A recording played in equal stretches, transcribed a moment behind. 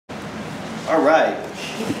All right.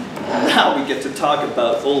 Now we get to talk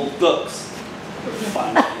about old books.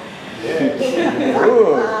 Finally.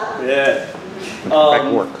 Yeah.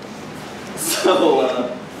 Work. So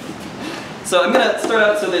I'm going to start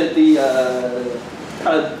out. So the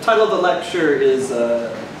title of the lecture is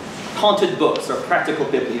Haunted Books or Practical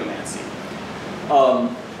Bibliomancy. So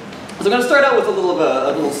I'm going to start out with a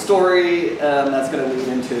little story that's going to lead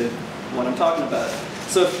into what I'm talking about.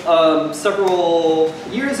 So several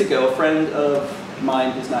years ago, a friend of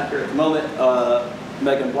mine who's not here at the moment,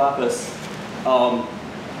 Megan Blapis,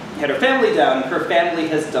 had her family down, and her family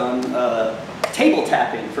has done table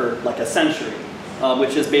tapping for like a century,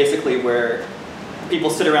 which is basically where people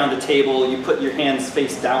sit around a table, you put your hands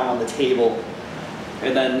face down on the table,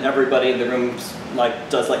 and then everybody in the room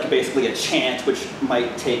does basically a chant, which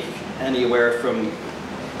might take anywhere from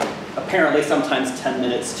apparently sometimes 10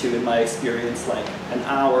 minutes to, in my experience, like an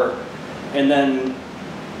hour. And then,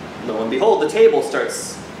 lo and behold, the table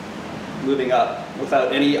starts moving up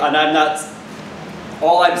without any, and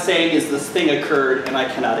all I'm saying is this thing occurred and I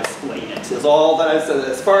cannot explain it, is all that I said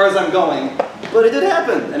as far as I'm going, but it did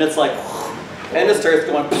happen. And it's like, and it starts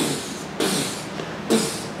going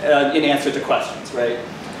in answer to questions, right?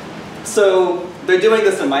 So they're doing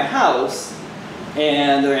this in my house,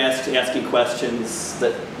 and they're asking questions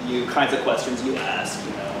kinds of questions you ask,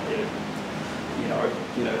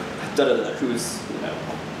 who's,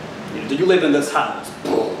 do you live in this house?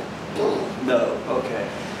 No, okay.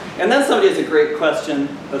 And then somebody has a great question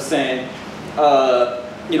of saying, are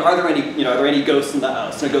there any ghosts in the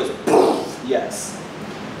house? And it goes, yes.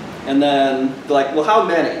 And then they're like, well, how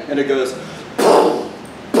many? And it goes,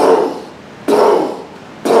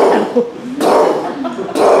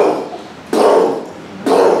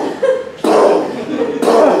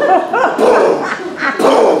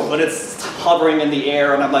 but it's hovering in the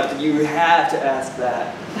air, and I'm like, you have to ask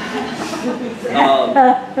that.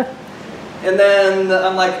 And then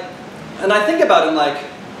I'm like, and I think about it, I'm like,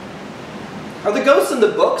 are the ghosts in the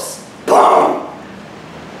books? Boom!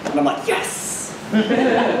 And I'm like, yes!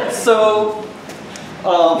 So,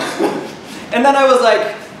 and then I was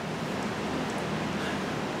like,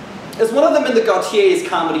 is one of them in the Gautier's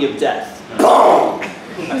Comedy of Death? Boom!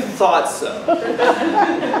 I thought so.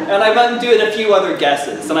 And I went and did a few other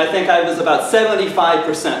guesses, and I think I was about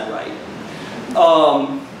 75% right.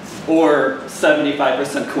 Or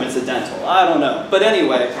 75% coincidental. I don't know. But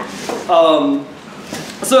anyway,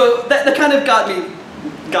 so that kind of got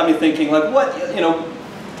me thinking, like, what,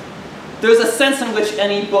 there's a sense in which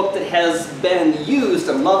any book that has been used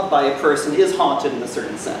and loved by a person is haunted in a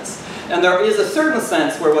certain sense. And there is a certain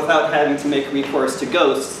sense where, without having to make recourse to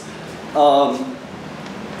ghosts,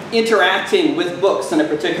 interacting with books in a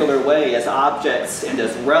particular way as objects and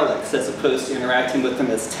as relics, as opposed to interacting with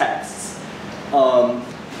them as texts,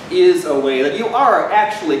 is a way that you are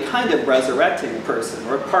actually kind of resurrecting a person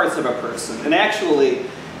or parts of a person. And actually,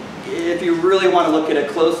 if you really want to look at it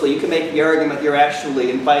closely, you can make the argument you're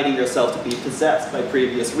actually inviting yourself to be possessed by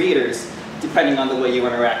previous readers, depending on the way you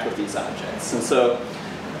interact with these objects. And so,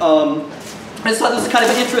 I just thought this was kind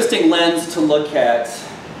of an interesting lens to look at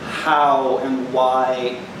how and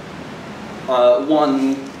why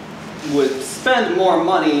one would spend more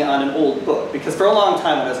money on an old book. Because for a long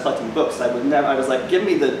time when I was collecting books, I was like, give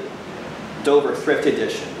me the Dover Thrift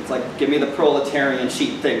Edition. It's like, give me the proletarian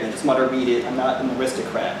cheap thing. I just want to read it. I'm not an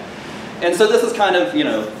aristocrat. And so this is kind of,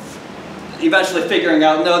 eventually figuring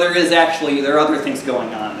out, no, there are other things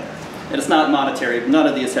going on there. And it's not monetary. None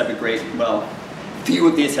of these have few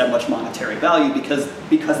of these have much monetary value because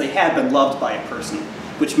they have been loved by a person,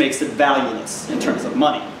 which makes it valueless in terms of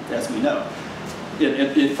money, as we know,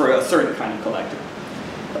 for a certain kind of collector.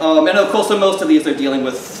 And of course, so most of these are dealing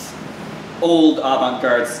with old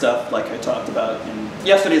avant-garde stuff, like I talked about in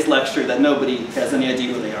yesterday's lecture, that nobody has any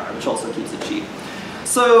idea who they are, which also keeps it cheap.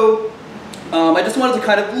 So I just wanted to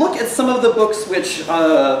kind of look at some of the books which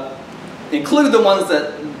include the ones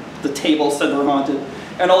that the table said were haunted,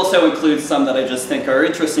 and also include some that I just think are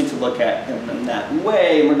interesting to look at in that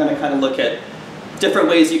way. And we're going to kind of look at different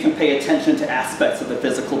ways you can pay attention to aspects of the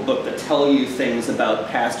physical book that tell you things about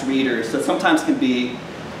past readers that sometimes can be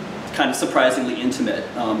kind of surprisingly intimate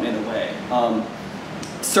in a way.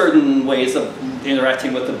 Certain ways of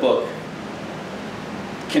interacting with the book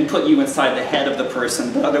can put you inside the head of the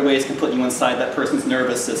person, but other ways can put you inside that person's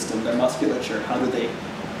nervous system, their musculature.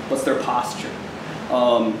 What's their posture?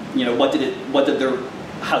 What did their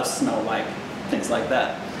house smell like? Things like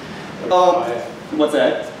that. What's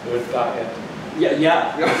that? With diet.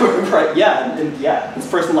 Yeah, right, yeah, this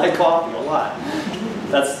person liked coffee a lot.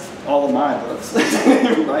 That's all of my books,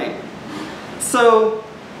 right. So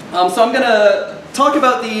I'm gonna talk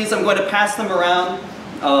about these. I'm going to pass them around,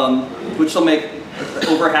 which will make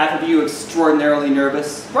over half of you extraordinarily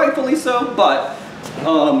nervous, rightfully so, but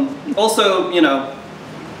also, you know,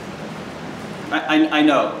 I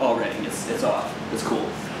know already, it's off, it's cool.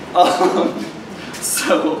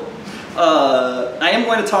 I am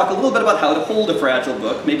going to talk a little bit about how to hold a fragile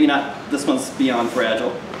book, maybe not, this one's beyond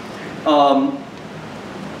fragile.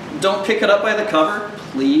 Don't pick it up by the cover,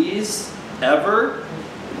 please, ever.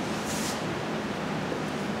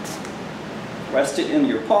 Rest it in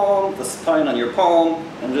your palm, the spine on your palm,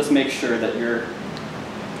 and just make sure that your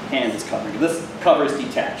hand is covered. This cover is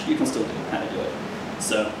detached. You can still do how to do it.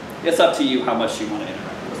 So it's up to you how much you want to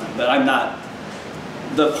interact with them. But I'm not,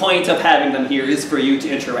 the point of having them here is for you to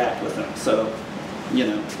interact with them. So, you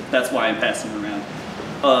know, that's why I'm passing them around.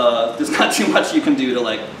 There's not too much you can do to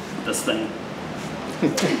like this thing.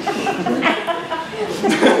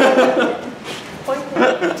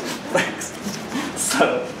 Thanks.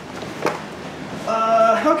 So.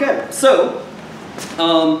 Okay, so,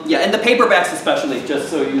 yeah, and the paperbacks especially, just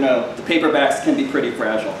so you know, the paperbacks can be pretty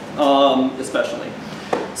fragile, especially.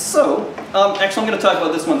 So, actually I'm going to talk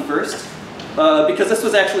about this one first, because this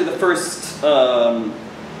was actually the first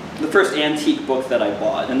antique book that I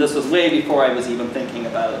bought, and this was way before I was even thinking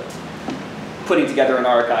about putting together an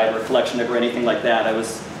archive or collection or anything like that. I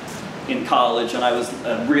was in college and I was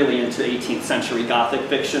really into 18th century Gothic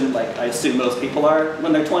fiction, like I assume most people are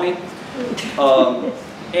when they're 20.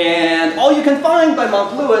 And all you can find by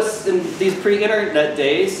Monk Lewis in these pre-internet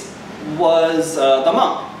days was The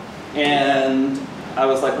Monk. And I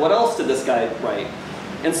was like, what else did this guy write?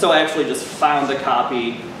 And so I actually just found a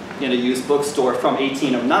copy in a used bookstore from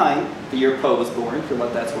 1809, the year Poe was born, for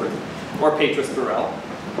what that's worth, or Petrus Burrell.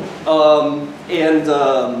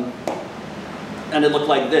 And it looked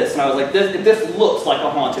like this, and I was like, this looks like a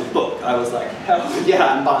haunted book. I was like, hell yeah,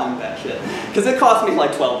 I'm buying that shit. Because it cost me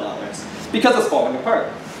like $12. Because it's falling apart.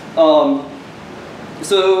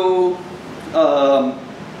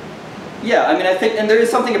 Yeah, I mean, I think, and there is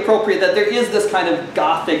something appropriate that there is this kind of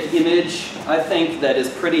Gothic image, I think, that is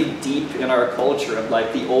pretty deep in our culture of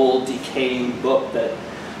like the old decaying book that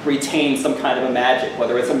retains some kind of a magic,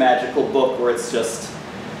 whether it's a magical book or it's just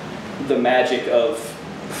the magic of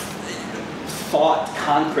thought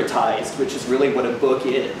concretized, which is really what a book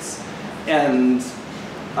is. And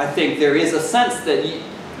I think there is a sense that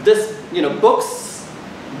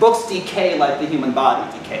books decay like the human body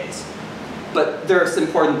decays. But there are some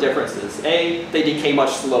important differences. A, they decay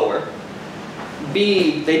much slower.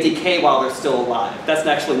 B, they decay while they're still alive. That's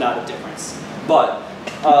actually not a difference. But,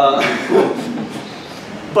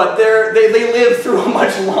 but they live through a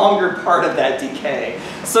much longer part of that decay.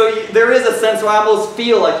 So there is a sense where I almost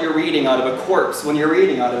feel like you're reading out of a corpse when you're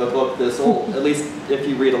reading out of a book this old, at least if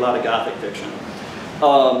you read a lot of Gothic fiction.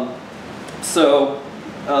 So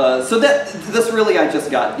this really I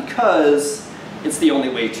just got because it's the only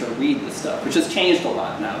way to read this stuff, which has changed a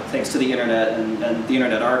lot now, thanks to the internet and the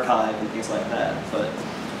Internet Archive and things like that. But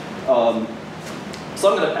so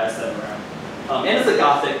I'm going to pass that around. And it's a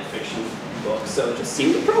Gothic fiction book, so it just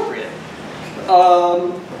seemed appropriate.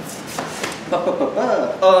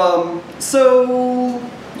 So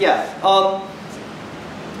yeah, I'm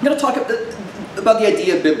going to talk about the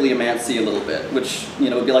idea of bibliomancy a little bit, which, you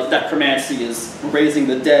know, would be like necromancy is raising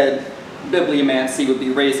the dead, bibliomancy would be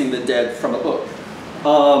raising the dead from a book.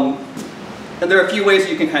 And there are a few ways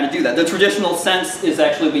you can kind of do that. The traditional sense is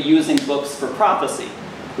actually be using books for prophecy,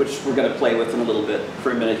 which we're going to play with in a little bit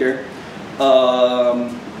for a minute here.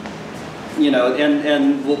 You know,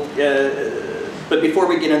 and we'll, but before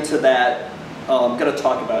we get into that, I'm going to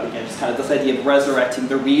talk about, again, just kind of this idea of resurrecting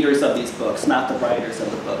the readers of these books, not the writers of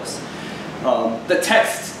the books. The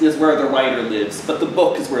text is where the writer lives, but the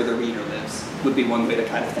book is where the reader lives, would be one way to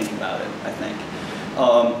kind of think about it, I think.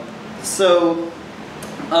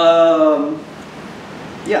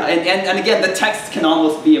 Yeah, and again, the text can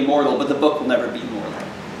almost be immortal, but the book will never be immortal.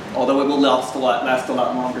 Although it will last a lot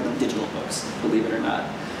longer than digital books, believe it or not.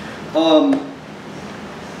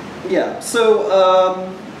 Yeah, so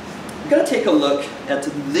I'm going to take a look at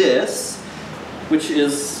this, which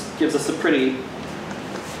gives us a pretty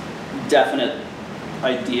definite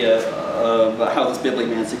idea of how this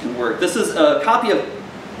bibliomancy can work. This is a copy of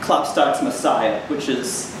Klopstock's Messiah, which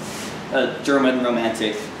is a German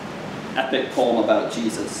romantic epic poem about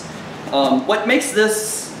Jesus. What makes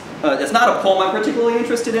this, it's not a poem I'm particularly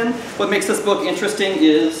interested in. What makes this book interesting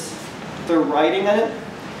is the writing in it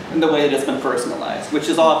and the way that it's been personalized, which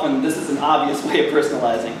is often, this is an obvious way of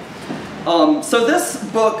personalizing. So this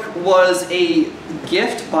book was a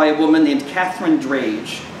gift by a woman named Catherine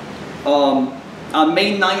Drage. On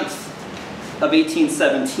May 9th of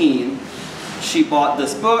 1817, she bought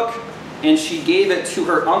this book and she gave it to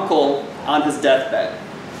her uncle on his deathbed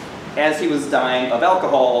as he was dying of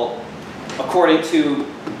alcohol, according to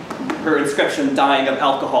her inscription, dying of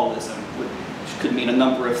alcoholism, which could mean a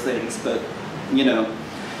number of things, but you know.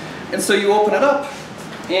 And so you open it up,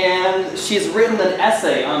 and she's written an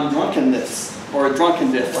essay on drunkenness, or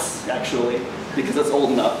drunkenness, actually, because it's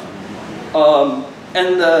old enough.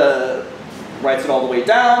 And writes it all the way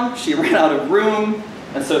down. She ran out of room,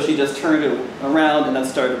 and so she just turned it around and then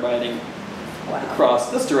started writing across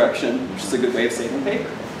this direction, which is a good way of saving paper.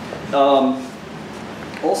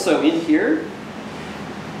 Also in here,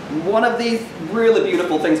 one of the really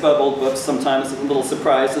beautiful things about old books, sometimes a little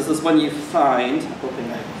surprise, is when you find, I'm hoping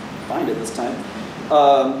I find it this time,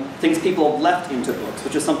 things people have left into books,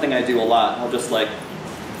 which is something I do a lot. I'll just like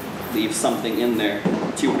leave something in there.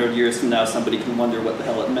 200 years from now, somebody can wonder what the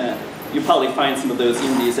hell it meant. You'll probably find some of those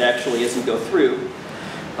in these actually as you go through.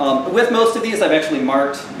 With most of these, I've actually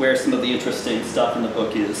marked where some of the interesting stuff in the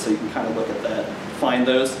book is, so you can kind of look at that, find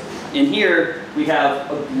those. In here, we have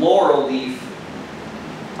a laurel leaf,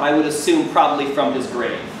 I would assume probably from his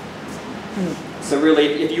grave. So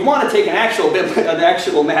really, if you want to take an actual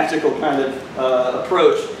magical kind of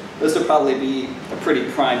approach, this would probably be a pretty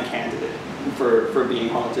prime candidate for being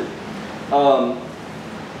haunted.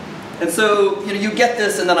 And so you get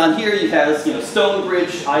this, and then on here you have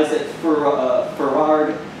Stonebridge, Isaac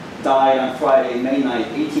Farrard, died on Friday, May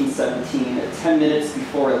 9th, 1817, at 10 minutes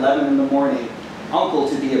before 11 in the morning. Uncle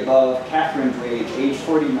to be above, Catherine Drage, age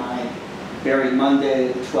 49, buried Monday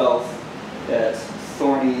the 12th at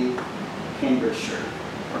Thorney, Cambridgeshire,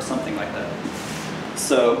 or something like that.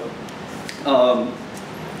 So,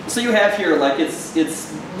 so you have here, like,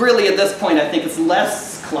 it's really at this point, I think it's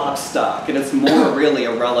less clock stock, and it's more really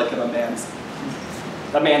a relic of a man's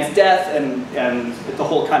death and the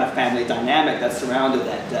whole kind of family dynamic that surrounded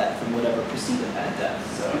that death and whatever preceded that death.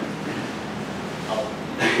 So,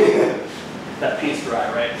 that paint's dry,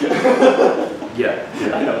 right? Yeah,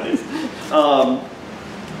 I know it is.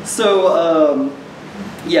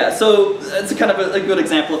 Yeah, so it's a kind of a good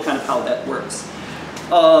example of kind of how that works.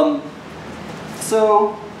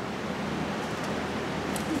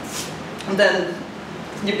 And then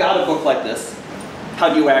you've got a book like this.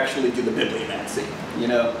 How do you actually do the bibliomancy?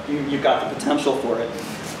 You've got the potential for it.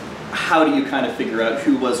 How do you kind of figure out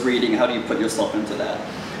who was reading? How do you put yourself into that?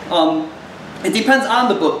 It depends on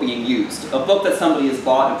the book being used. A book that somebody has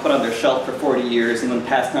bought and put on their shelf for 40 years and then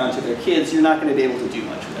passed on to their kids, you're not going to be able to do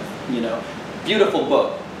much with. Beautiful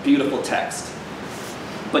book, beautiful text,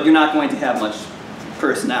 but you're not going to have much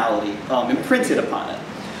personality imprinted upon it.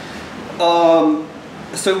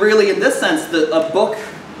 So really, in this sense, a book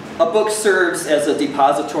serves as a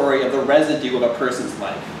depository of the residue of a person's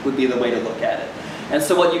life, would be the way to look at it. And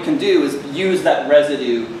so what you can do is use that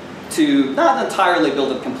residue to not entirely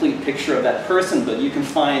build a complete picture of that person, but you can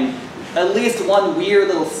find at least one weird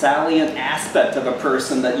little salient aspect of a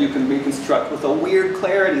person that you can reconstruct with a weird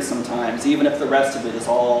clarity sometimes, even if the rest of it is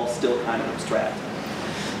all still kind of abstract.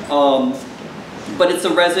 But it's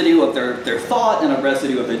a residue of their thought and a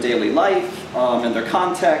residue of their daily life and their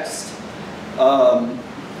context.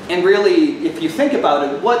 And really, if you think about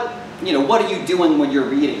it, what are you doing when you're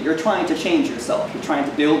reading? You're trying to change yourself. You're trying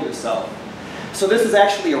to build yourself. So this is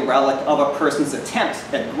actually a relic of a person's attempt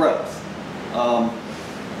at growth,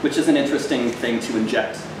 which is an interesting thing to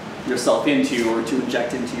inject yourself into, or to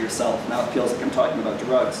inject into yourself. Now it feels like I'm talking about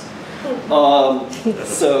drugs.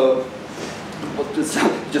 So just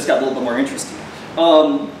got a little bit more interesting.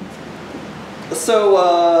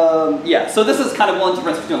 Yeah, so this is kind of one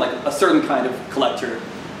difference between like a certain kind of collector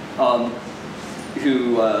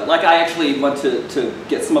who, like I actually went to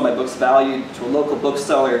get some of my books valued to a local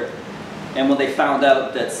bookseller, and when they found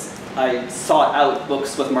out that I sought out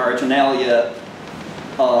books with marginalia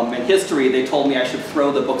in history, they told me I should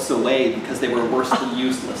throw the books away because they were worse than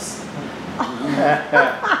useless.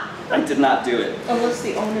 I did not do it. Unless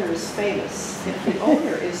the owner is famous. If the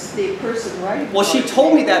owner is the person writing. Well, she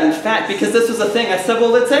told me that, in fact, because this was a thing. I said,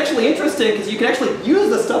 well, it's actually interesting because you can actually use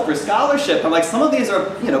this stuff for scholarship. I'm like, some of these are,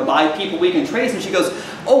 by people we can trace. And she goes,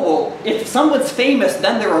 oh, well, if someone's famous,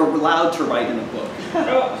 then they're allowed to write in a book.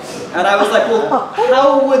 And I was like, well,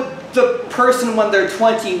 how would the person when they're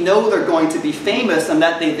 20 know they're going to be famous and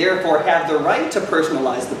that they therefore have the right to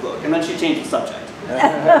personalize the book? And then she changed the subject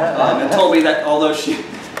and told me that although she said,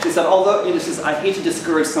 she says, I hate to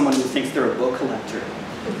discourage someone who thinks they're a book collector.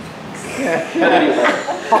 Anyway,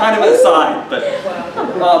 kind of an aside,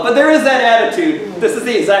 but there is that attitude. This is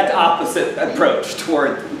the exact opposite approach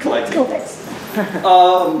toward collecting books.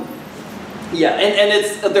 Yeah,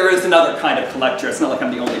 and there is another kind of collector. It's not like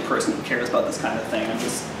I'm the only person who cares about this kind of thing.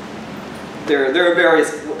 there are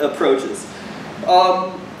various approaches.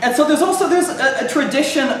 And so there's a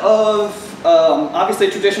tradition of, obviously a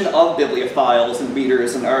tradition of bibliophiles and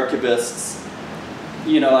readers and archivists.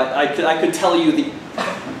 You know, I could tell you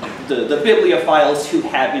the bibliophiles who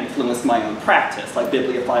have influenced my own practice, like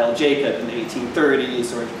bibliophile Jacob in the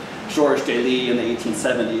 1830s, or Georges Daly in the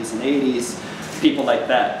 1870s and 80s, people like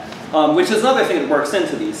that. Which is another thing that works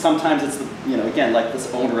into these. Sometimes it's, you know, again, like this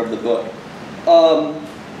owner of the book.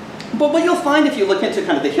 But what you'll find if you look into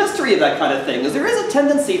kind of the history of that kind of thing is there is a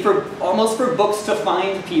tendency almost for books to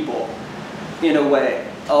find people, in a way,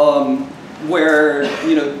 where,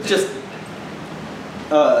 you know, just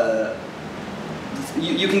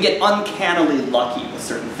you can get uncannily lucky with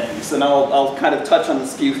certain things, and I'll kind of touch on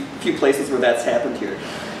this few places where that's happened here.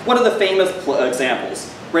 One of the famous examples,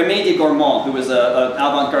 Raymond de Gourmont, who was an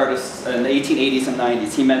avant-gardist in the 1880s and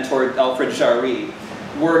 90s, he mentored Olchar E,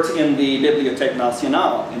 worked in the Bibliothèque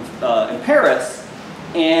Nationale in Paris,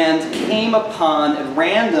 and came upon at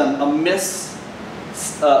random a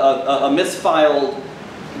misfiled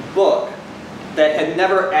book that had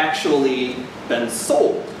never actually been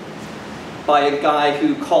sold by a guy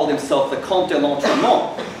who called himself the Comte de Lindsann.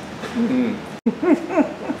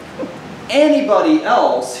 Anybody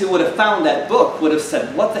else who would have found that book would have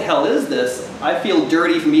said, what the hell is this? I feel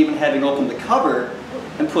dirty from even having opened the cover,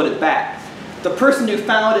 and put it back. The person who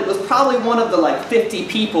found it was probably one of the like 50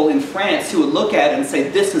 people in France who would look at it and say,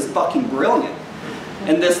 this is fucking brilliant.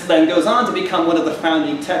 And this then goes on to become one of the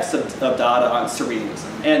founding texts of Dada on surrealism.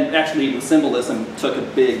 And actually even symbolism took a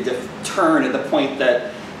big turn at the point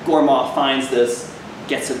that Gourmont finds this,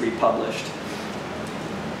 gets it republished.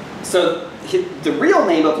 So the real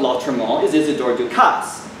name of L'Autrement is Isidore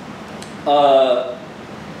Ducasse.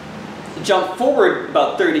 Jump forward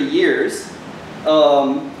about 30 years,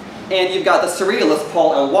 and you've got the surrealist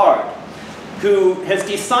Paul Eluard, who has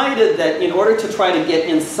decided that in order to try to get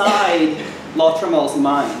inside L'Autrement's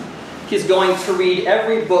mind, he's going to read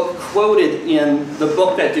every book quoted in the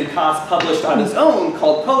book that Ducasse published on his own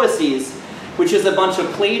called Poesies, which is a bunch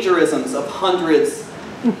of plagiarisms of hundreds,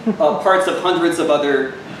 parts of hundreds of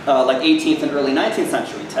other like 18th and early 19th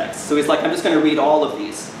century texts. So he's like, I'm just going to read all of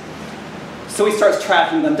these. So he starts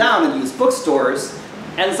tracking them down in used bookstores,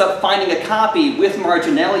 ends up finding a copy with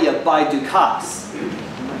marginalia by Ducasse.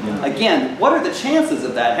 Again, what are the chances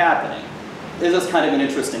of that happening? It's just kind of an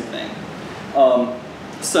interesting thing.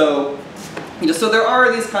 So there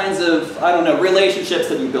are these kinds of, I don't know, relationships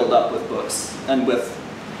that you build up with books and with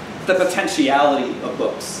the potentiality of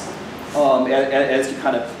books as you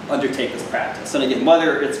kind of undertake this practice. And again,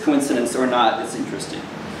 whether it's coincidence or not is interesting.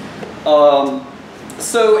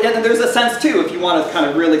 So, and there's a sense too, if you want to kind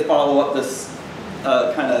of really follow up this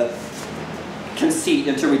kind of conceit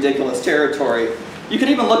into ridiculous territory, you can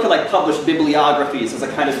even look at like published bibliographies as a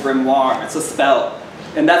kind of grimoire. It's a spell.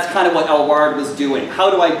 And that's kind of what Eluard was doing. How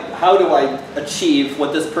do I achieve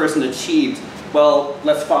what this person achieved? Well,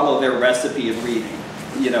 let's follow their recipe of reading.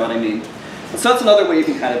 You know what I mean? So that's another way you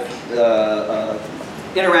can kind of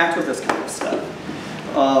interact with this kind of stuff.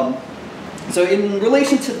 So in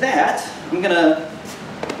relation to that, I'm going to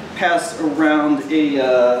pass around a,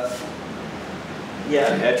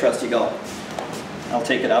 yeah, I trust you go. I'll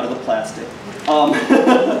take it out of the plastic.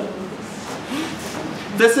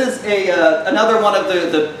 This is another one of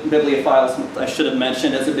the bibliophiles I should have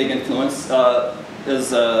mentioned as a big influence,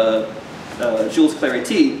 is Jules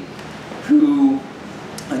Claretie, who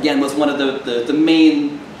again was one of the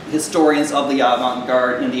main historians of the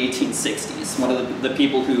avant-garde in the 1860s, one of the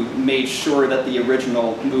people who made sure that the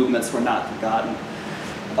original movements were not forgotten.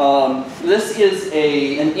 This is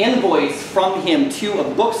an invoice from him to a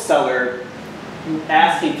bookseller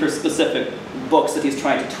asking for specific books that he's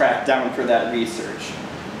trying to track down for that research,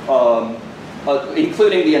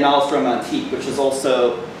 including the Annales Romantiques, which is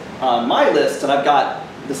also on my list, and I've got,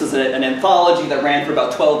 this is an anthology that ran for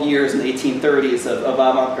about 12 years in the 1830s of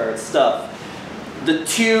avant-garde stuff. The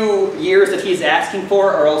 2 years that he's asking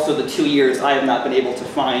for are also the 2 years I have not been able to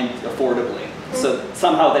find affordably. So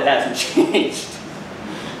somehow that hasn't changed.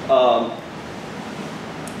 I'll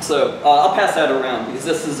pass that around because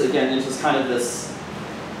this is, again, it's just kind of this,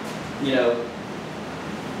 you know,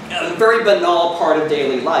 a very banal part of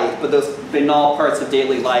daily life, but those banal parts of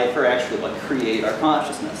daily life are actually what create our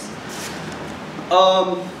consciousness.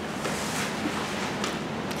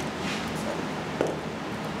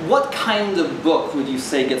 What kind of book would you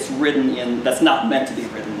say gets written in, that's not meant to be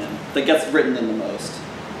written in, that gets written in the most?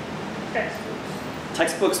 Textbooks.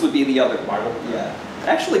 Textbooks would be the other Bible. Yeah.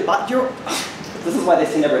 Actually, this is why they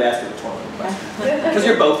say never to ask a rhetorical question. Because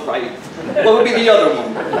you're both right. What would be the other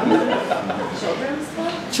one? Children's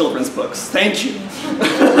books? Children's books. Thank you.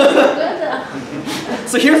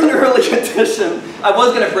 So here's an early edition. I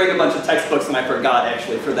was going to bring a bunch of textbooks, and I forgot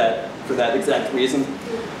actually for that exact reason.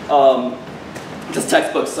 Because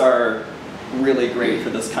textbooks are really great for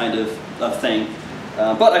this kind of thing.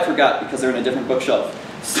 But I forgot because they're in a different bookshelf.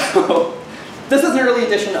 So this is an early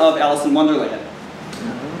edition of Alice in Wonderland.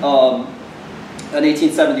 An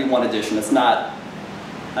 1871 edition. It's not,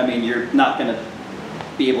 I mean, you're not going to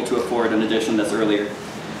be able to afford an edition that's earlier.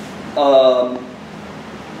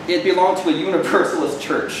 It belonged to a Universalist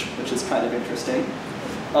church, which is kind of interesting.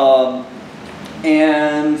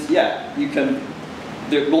 And yeah, you can,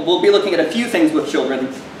 we'll be looking at a few things with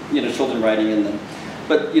children, children writing in them.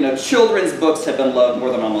 But children's books have been loved more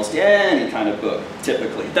than almost any kind of book,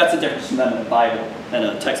 typically. That's the difference than a Bible and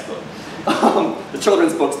a textbook. The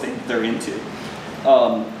children's books they're into.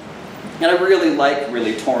 And I really like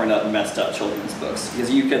really torn up, messed up children's books, because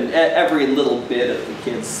you can, every little bit of the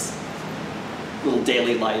kids' little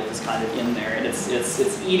daily life is kind of in there, and it's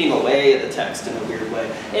eating away at the text in a weird way.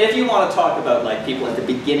 And if you want to talk about like people at the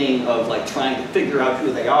beginning of like trying to figure out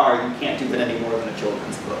who they are, you can't do that any more than a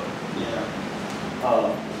children's book.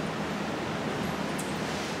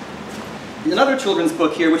 Another children's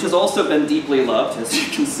book here, which has also been deeply loved, as you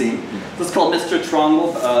can see. This is called Mr.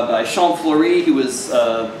 Trongle by Champfleury, who was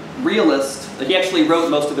a realist. He actually wrote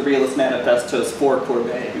most of the realist manifestos for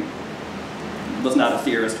Courbet, who was not a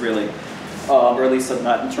theorist, really. Or at least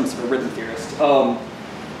not in terms of a written theorist.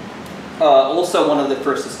 Also one of the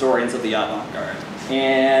first historians of the avant-garde.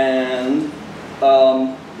 And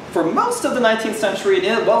for most of the 19th century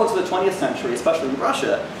and well into the 20th century, especially in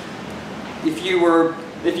Russia, if you were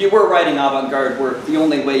writing avant-garde work, the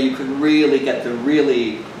only way you could really get the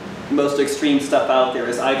really most extreme stuff out there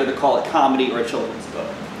is either to call it comedy or a children's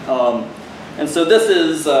book. And so this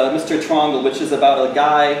is Mr. Trongle, which is about a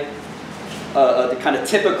guy, the kind of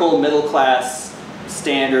typical middle-class,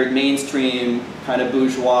 standard, mainstream kind of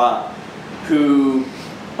bourgeois who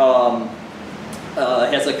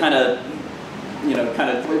has a kind of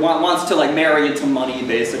wants to like marry into money,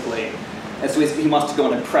 basically. And so he wants to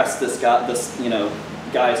go and impress this guy,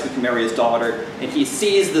 guys who can marry his daughter, and he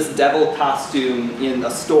sees this devil costume in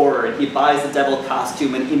a store, and he buys the devil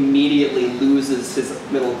costume and immediately loses his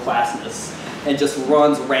middle classness and just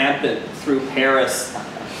runs rampant through Paris,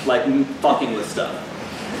 like fucking with stuff.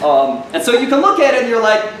 And so you can look at it and you're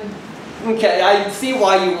like, okay, I see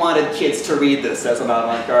why you wanted kids to read this as an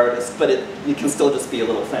avant-gardist, but it can still just be a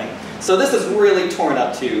little thing. So this is really torn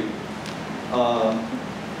up too.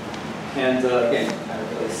 And again, you can kind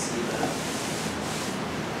of really see that.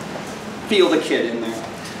 Feel the kid in there.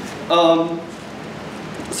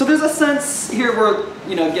 So there's a sense here where,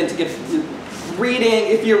 again, to get reading,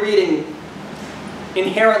 if you're reading,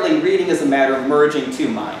 inherently reading is a matter of merging two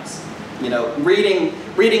minds. Reading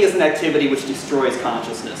is an activity which destroys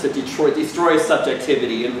consciousness. It destroys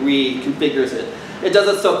subjectivity and reconfigures it. It does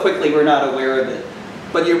it so quickly we're not aware of it.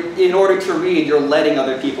 But in order to read, you're letting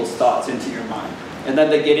other people's thoughts into your mind. And then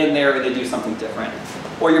they get in there and they do something different.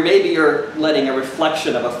 Or maybe you're letting a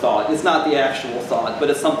reflection of a thought. It's not the actual thought, but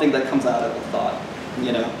it's something that comes out of a thought,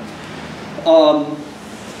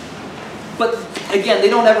 But again, they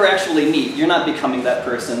don't ever actually meet. You're not becoming that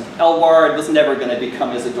person. Elward was never going to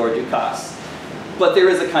become Isidore Ducasse. But there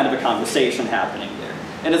is a kind of a conversation happening there.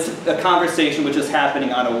 And it's a conversation which is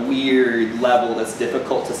happening on a weird level that's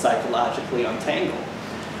difficult to psychologically untangle.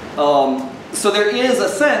 So there is a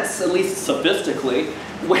sense, at least sophistically,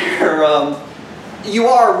 where you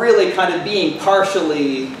are really kind of being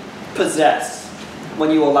partially possessed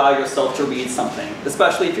when you allow yourself to read something,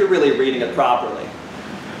 especially if you're really reading it properly.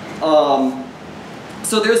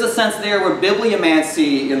 So there's a sense there where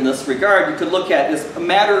bibliomancy in this regard you could look at is a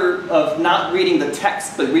matter of not reading the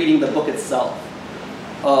text but reading the book itself.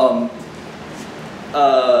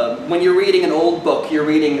 When you're reading an old book, you're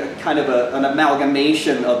reading kind of an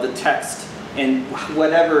amalgamation of the text and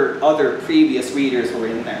whatever other previous readers were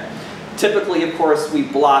in there. Typically, of course, we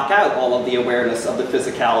block out all of the awareness of the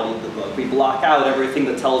physicality of the book. We block out everything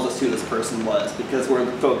that tells us who this person was because we're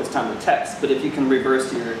focused on the text. But if you can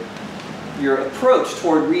reverse your approach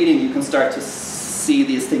toward reading, you can start to see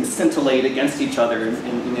these things scintillate against each other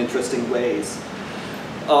in interesting ways.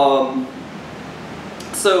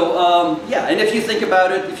 Yeah, and if you think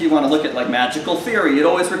about it, if you want to look at like magical theory, it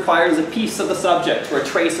always requires a piece of the subject or a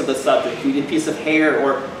trace of the subject. You need a piece of hair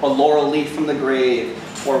or a laurel leaf from the grave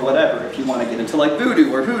or whatever if you want to get into like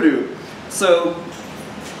voodoo or hoodoo. So,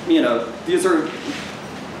 these are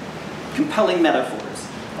compelling metaphors.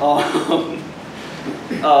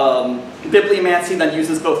 Bibliomancy then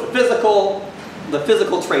uses both the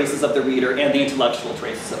physical traces of the reader and the intellectual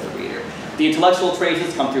traces of the reader. The intellectual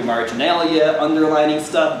traits come through marginalia, underlining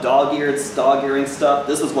stuff, dog-earing stuff.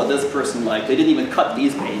 This is what this person liked. They didn't even cut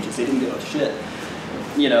these pages. They didn't give a shit.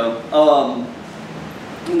 You know,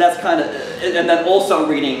 and that's kind of, and then also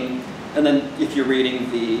reading, and then if you're reading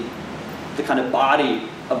the kind of body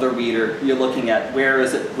of the reader, you're looking at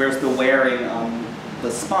where's the wearing on the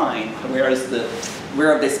spine, where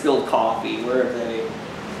have they spilled coffee, where have they,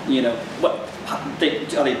 you know,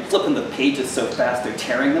 are they flipping the pages so fast they're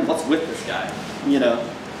tearing them? What's with this guy? You know.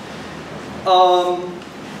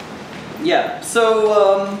 Yeah.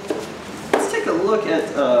 So let's take a look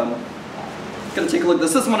at. Gonna take a look.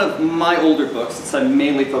 This is one of my older books. It's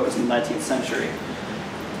mainly focused on the 19th century.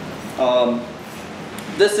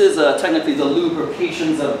 This is technically the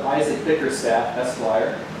Lucubrations of Isaac Bickerstaff,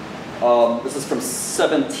 Esquire. This is from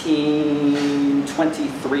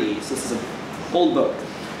 1723. So this is an old book.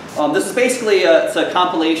 This is basically it's a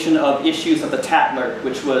compilation of issues of the Tatler,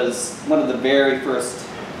 which was one of the very first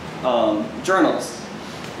journals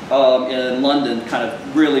in London, kind of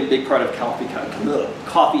really big part of coffee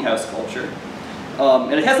house culture.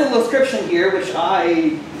 And it has a little description here, which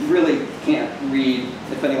I really can't read.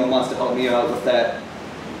 If anyone wants to help me out with that,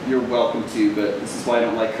 you're welcome to, but this is why I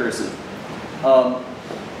don't like cursive.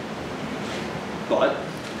 But,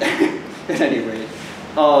 at any rate,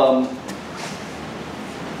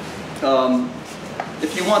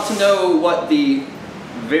 if you want to know what the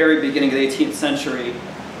very beginning of the 18th century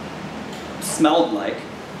smelled like,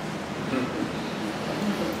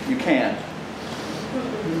 you can.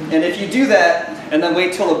 And if you do that, and then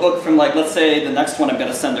wait till a book from, like, let's say the next one I'm going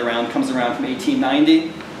to send around comes around from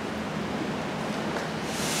 1890,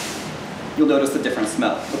 you'll notice a different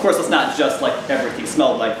smell. Of course, it's not just like everything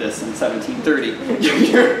smelled like this in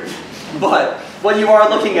 1730. But what you are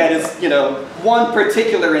looking at is, you know, one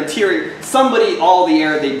particular interior. Somebody, all the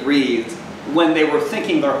air they breathed when they were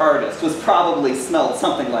thinking their hardest was probably smelled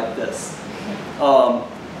something like this.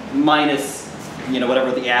 Minus, you know,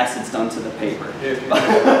 whatever the acid's done to the paper. If you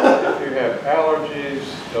have allergies,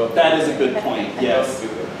 don't. That is a good point, yes. Don't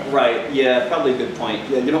do that. Right, yeah, probably a good point.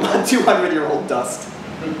 Yeah, you don't want 200-year-old dust.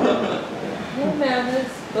 Oh man,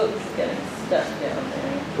 this book's getting stuck down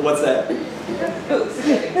there. What's that? This book's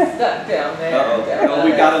getting stuck down there. Oh,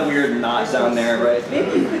 we got a weird knot down there, right?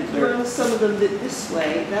 Maybe you could throw some of them this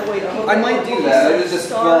way. That way the whole I might do that. It was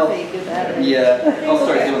just, well, yeah, I'll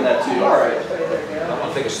start doing that too. All right. I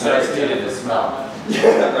don't think it's necessary to smell.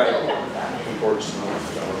 Yeah, right.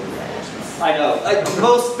 I know.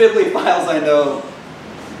 Most bibliophiles I know,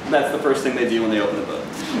 that's the first thing they do when they open a book.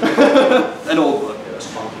 An old book.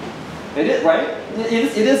 It is, right?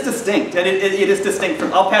 It is distinct, and it is distinct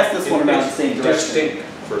from. I'll pass this one around the same direction. Distinct,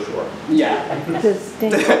 for sure. Yeah.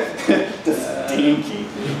 Distinct. Distinky.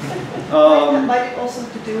 Might it also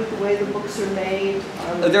have to do with the way the books are made,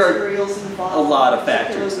 the there are materials involved, a lot of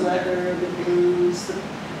factors the in there. leather, the glues, the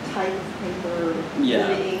type of paper, Yeah.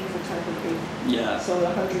 the ink, the type of paper. Yeah. So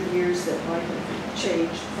 100 years that might have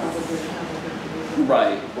changed probably haven't.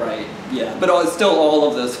 Right. Yeah. But it's still all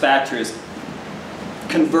of those factors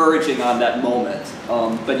converging on that moment.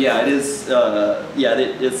 But yeah, it is. Yeah,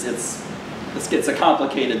 it's a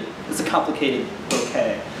complicated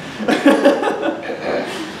bouquet.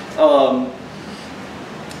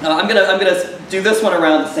 I'm gonna do this one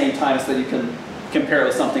around the same time so that you can compare it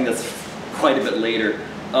with something that's quite a bit later.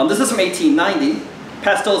 This is from 1890.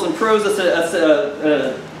 Pastels and Prose. It's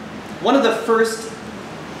one of the first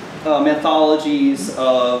anthologies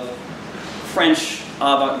of French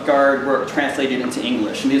avant-garde work translated into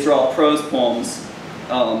English, and these are all prose poems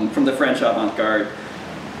from the French avant-garde,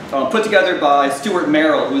 put together by Stuart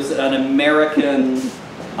Merrill, who's an American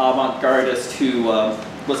avant-gardist who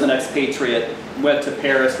was an expatriate, went to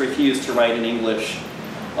Paris, refused to write in English,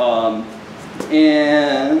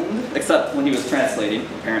 and except when he was translating,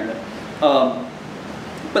 apparently.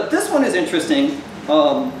 But this one is interesting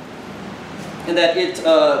in that it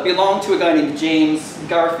belonged to a guy named James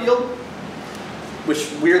Garfield,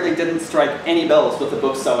 which weirdly didn't strike any bells with the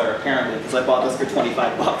bookseller, apparently, because I bought this for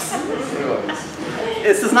 25 bucks.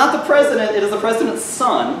 This is not the president, it is the president's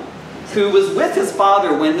son, who was with his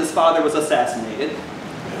father when his father was assassinated,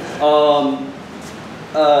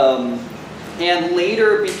 and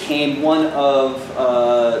later became one of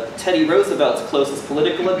Teddy Roosevelt's closest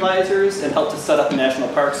political advisors and helped to set up the national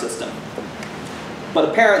park system. But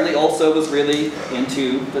apparently also was really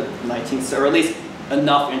into the 19th century, or at least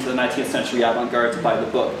enough into the 19th century avant-garde to buy the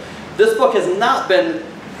book. This book has not been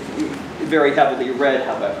very heavily read,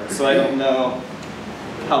 however, so I don't know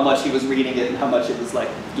how much he was reading it and how much it was like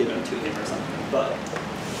given to him or something. But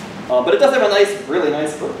it does have a nice, really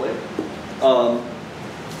nice booklet.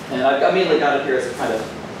 And I immediately got it here as a kind of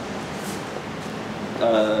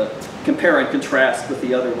compare and contrast with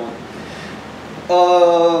the other one.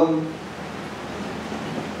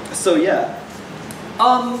 So yeah.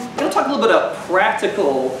 I'm going to talk a little bit about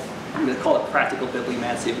practical, I'm going to call it practical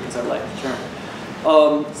bibliomancy because I like the term.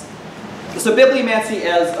 So bibliomancy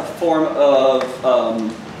as a form of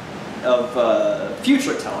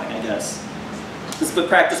future telling, I guess. This was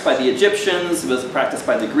practiced by the Egyptians, it was practiced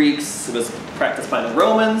by the Greeks, it was practiced by the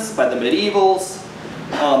Romans, by the medievals,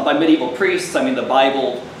 by medieval priests. I mean, the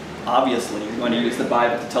Bible, obviously, you're going to use the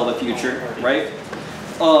Bible to tell the future, right?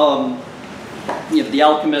 You know, the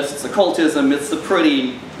alchemists, occultism, it's a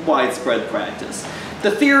pretty widespread practice.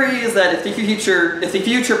 The theory is that if the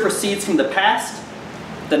future proceeds from the past,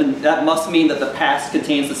 then that must mean that the past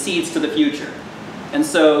contains the seeds to the future. And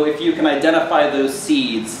so if you can identify those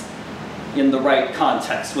seeds in the right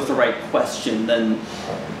context with the right question, then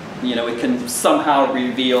you know, it can somehow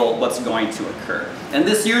reveal what's going to occur. And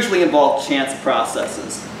this usually involves chance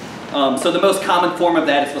processes. So the most common form of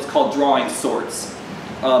that is what's called drawing sorts,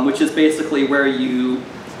 which is basically where you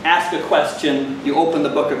ask a question, you open the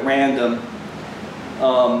book at random,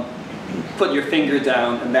 put your finger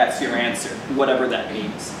down, and that's your answer, whatever that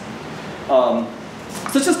means. So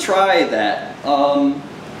let's just try that.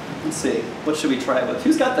 Let's see, what should we try with?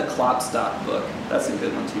 Who's got the Klopstock book? That's a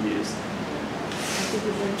good one to use.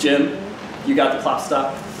 Jim, you got the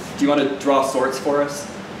Klopstock? Do you want to draw sorts for us?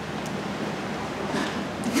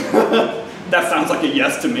 That sounds like a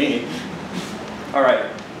yes to me. All right,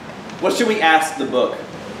 what should we ask the book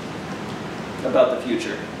about the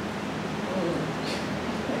future?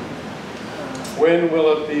 When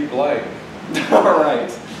will it be blank? All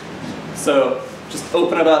right, so just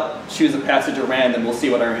open it up, choose a passage at random, we'll see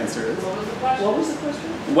what our answer is. What was the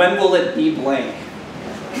question? When will it be blank?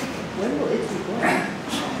 When will it be blank?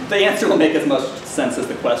 The answer will make as much sense as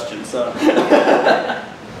the question, so. So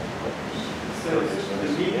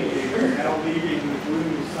the mediator, now leaving the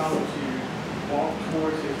gloomy solitude, walked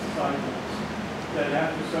towards his disciples, that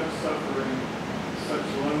after such suffering, such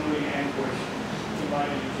lonely anguish, he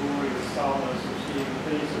might enjoy the solace of seeing the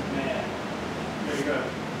face of man. There you go.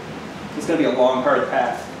 It's going to be a long, hard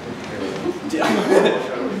path.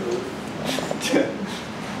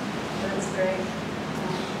 That's great.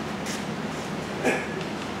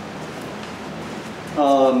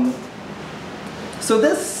 So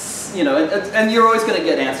this, you know, and you're always going to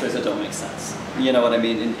get answers that don't make sense. You know what I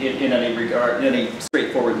mean? In any regard, in any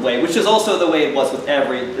straightforward way, which is also the way it was with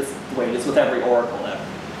every oracle ever.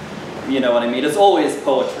 You know what I mean? It's always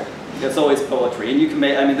poetry. It's always poetry, and you can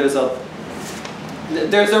make. I mean, there's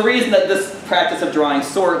a reason that this practice of drawing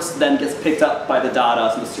sorts then gets picked up by the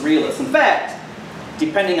Dadaist and the Surrealists. In fact,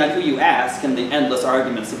 depending on who you ask and the endless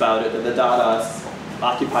arguments about it that the Dadaists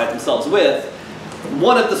occupied themselves with,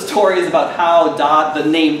 one of the stories about how the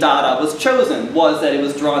name Dada was chosen was that it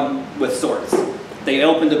was drawn with sorts. They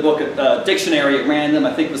opened a book, a dictionary at random.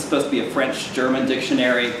 I think it was supposed to be a French-German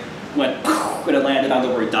dictionary. Went poof, and it landed on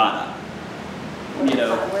the word Dada. What does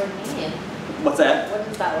that word mean? What's that? What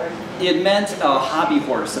does that word mean? It meant a hobby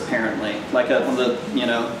horse, apparently, like one of the, you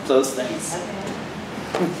know, those things.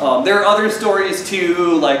 Okay. There are other stories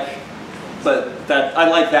too, like, but I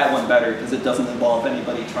like that one better because it doesn't involve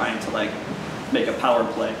anybody trying to like make a power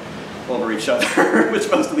play over each other, which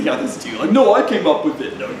most of the others do. Like, no, I came up with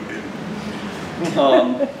it. No, you didn't.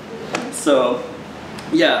 So,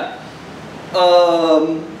 yeah.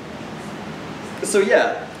 So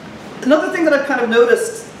yeah. Another thing that I've kind of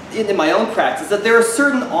noticed in my own practice is that there are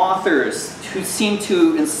certain authors who seem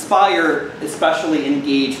to inspire especially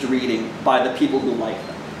engaged reading by the people who like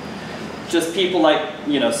them. Just people like,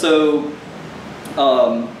 you know, so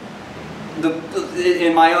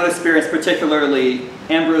in my own experience, particularly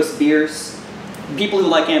Ambrose Bierce, people who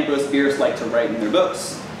like Ambrose Bierce like to write in their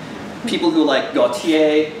books. People who like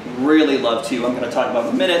Gautier really love to, I'm going to talk about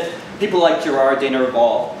in a minute. People like Gerard de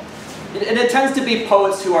Nerval. And it tends to be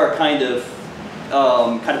poets who are kind of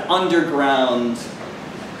underground,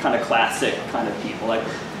 kind of classic kind of people, like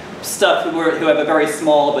stuff who have a very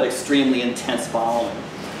small but extremely intense following.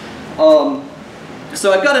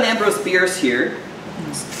 So I've got an Ambrose Bierce here,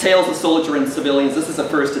 Tales of Soldier and Civilians. This is a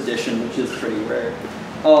first edition, which is pretty rare.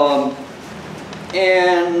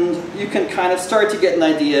 And you can kind of start to get an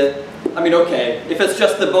idea. I mean, okay, if it's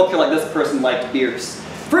just the book, you're like, this person liked Bierce.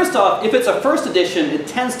 First off, if it's a first edition, it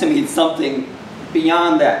tends to mean something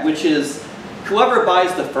beyond that, which is whoever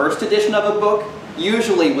buys the first edition of a book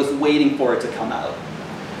usually was waiting for it to come out.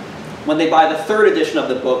 When they buy the third edition of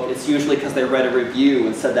the book, it's usually because they read a review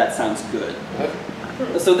and said that sounds good.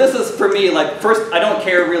 So this is, for me, like, first, I don't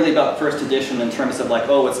care really about first edition in terms of like,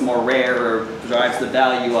 oh, it's more rare or drives the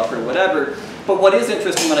value up or whatever. But what is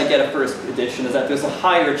interesting when I get a first edition is that there's a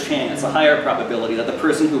higher chance, a higher probability that the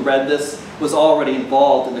person who read this was already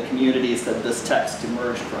involved in the communities that this text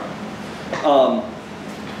emerged from.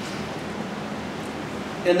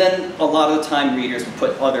 And then a lot of the time readers would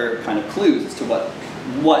put other kind of clues as to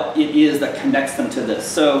what it is that connects them to this.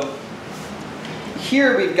 So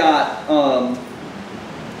here we've got,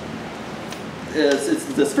 it's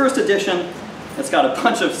this first edition. It's got a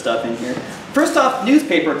bunch of stuff in here. First off,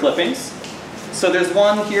 newspaper clippings. So there's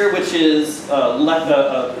one here which is an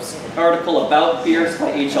article about Bierce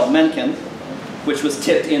by H.L. Mencken, which was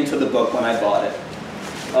tipped into the book when I bought it.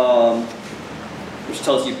 Which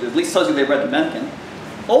tells you, at least tells you they read the Mencken.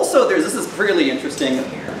 Also, this is really interesting,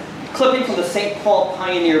 clipping from the St. Paul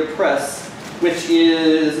Pioneer Press, which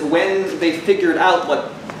is when they figured out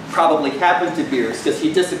what probably happened to Bierce, because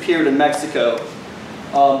he disappeared in Mexico.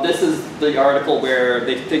 This is the article where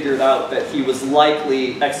they figured out that he was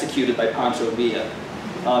likely executed by Pancho Villa.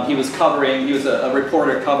 He was a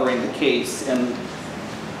reporter covering the case, and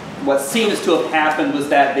what seems to have happened was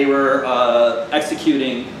that they were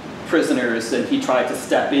executing prisoners, and he tried to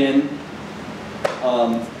step in,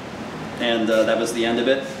 and that was the end of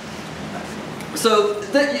it. So,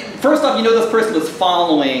 first off, you know this person was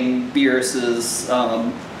following Bierce's,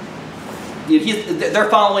 they're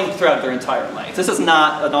following throughout their entire life. This is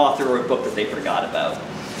not an author or a book that they forgot about.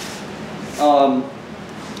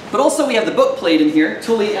 But also we have the book plate in here,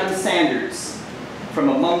 Tully M. Sanders, from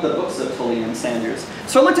among the books of Tully M. Sanders.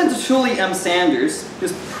 So I looked into Tully M. Sanders. It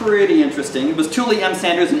was pretty interesting. It was Tully M.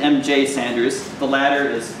 Sanders and M.J. Sanders. The latter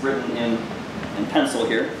is written in pencil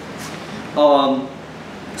here.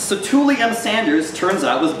 So Tully M. Sanders, turns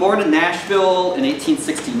out, was born in Nashville in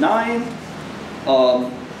 1869.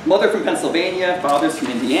 Mother from Pennsylvania, father's from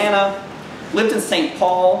Indiana. Lived in St.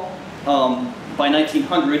 Paul by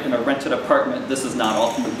 1900 in a rented apartment. This is not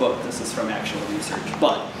all from the book, this is from actual research.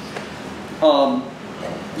 But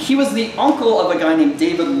he was the uncle of a guy named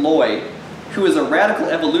David Lloyd, who is a radical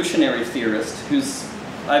evolutionary theorist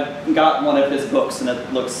I've got one of his books and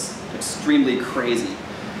it looks extremely crazy.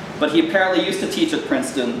 But he apparently used to teach at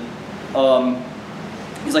Princeton.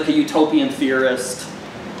 He's like a utopian theorist.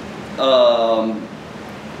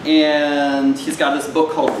 And he's got this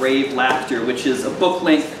book called Brave Laughter, which is a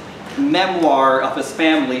book-length memoir of his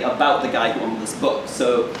family about the guy who owned this book.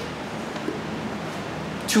 So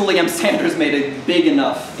Tully M. Sanders made a big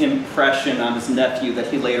enough impression on his nephew that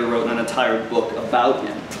he later wrote an entire book about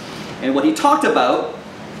him. And what he talked about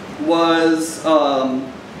was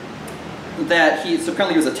that so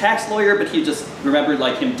apparently he was a tax lawyer, but he just remembered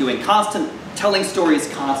like him telling stories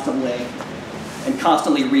constantly, and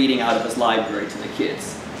constantly reading out of his library to the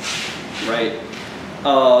kids, right?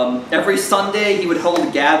 Every Sunday he would hold a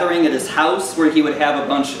gathering at his house where he would have a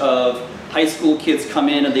bunch of high school kids come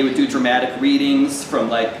in and they would do dramatic readings from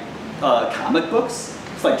like comic books.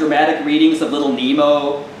 It's like dramatic readings of Little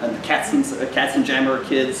Nemo and the Cats and Jammer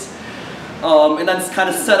kids. And then kind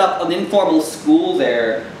of set up an informal school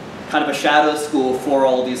there, kind of a shadow school for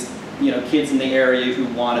all these kids in the area who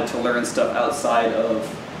wanted to learn stuff outside of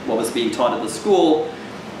what was being taught at the school,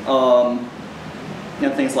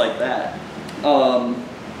 and things like that.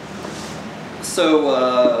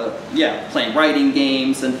 Yeah, playing writing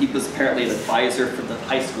games, and he was apparently an advisor for the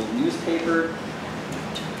high school newspaper.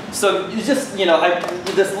 So it's just,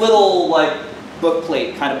 this little like book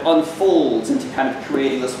plate kind of unfolds into kind of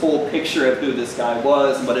creating this whole picture of who this guy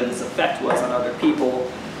was and what his effect was on other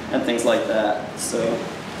people and things like that. So,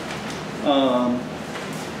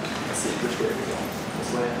 let's see, which way are we going?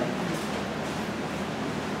 This way, I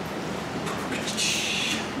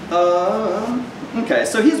think. Okay,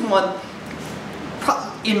 so he's one.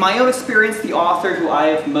 In my own experience, the author who I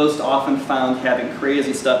have most often found having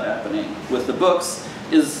crazy stuff happening with the books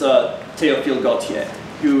is Théophile Gautier,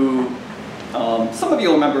 who some of you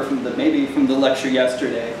will remember from maybe from the lecture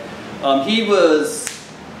yesterday.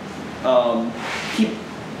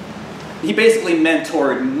 He basically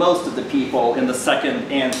mentored most of the people in the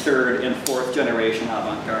second and third and fourth generation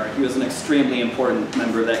avant-garde. He was an extremely important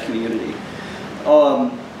member of that community.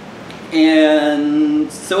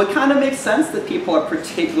 And so it kind of makes sense that people are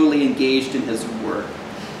particularly engaged in his work,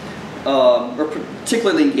 or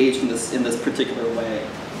particularly engaged in this particular way.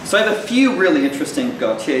 So I have a few really interesting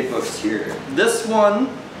Gautier books here. This one,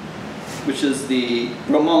 which is the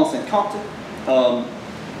Romance and Contes,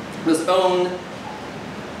 was owned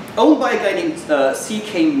by a guy named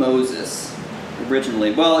C.K. Moses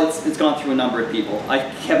originally. Well, it's gone through a number of people. I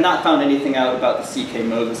have not found anything out about the C.K.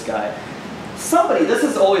 Moses guy. This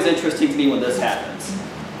is always interesting to me when this happens.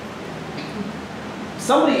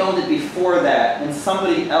 somebody owned it before that, and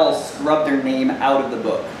somebody else rubbed their name out of the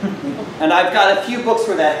book. And I've got a few books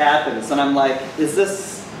where that happens, and I'm like, is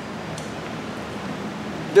this...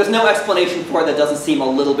 There's no explanation for it that doesn't seem a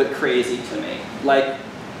little bit crazy to me. Like,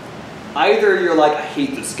 either you're like, I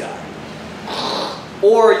hate this guy,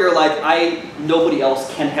 or you're like, nobody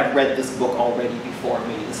else can have read this book already before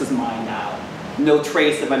me. This is mine now. No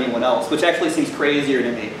trace of anyone else, which actually seems crazier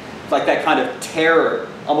to me. Like that kind of terror,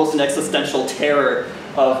 almost an existential terror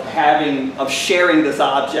of sharing this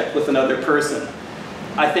object with another person,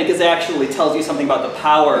 I think actually tells you something about the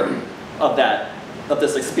power of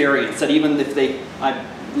this experience. That even if they,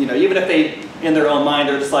 even if they in their own mind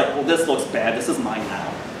are just like, well, this looks bad, this is mine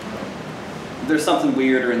now. There's something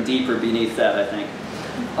weirder and deeper beneath that, I think.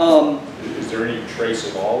 Is there any trace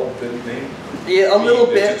at all of the name? Yeah, a little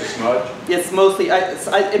bit. It's a smudge? It's mostly,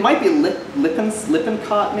 it might be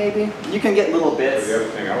Lippincott maybe. You can get little bits. The other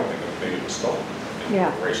thing, I don't think it was stolen.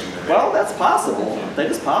 Yeah. Well, that's possible.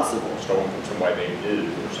 That is possible. Stolen from somebody named Iz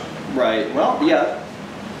or something. Right. Well, yeah.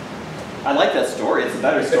 I like that story. It's a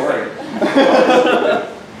better story.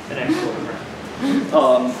 An excellent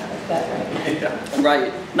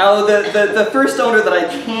Right. Now, the first owner that I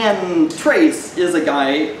can trace is a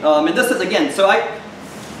guy, and this is, again, so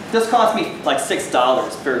this cost me like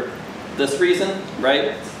 $6 for this reason,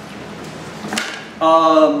 right?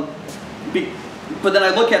 But then I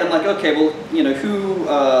look at him like, okay, well,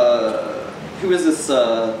 who is this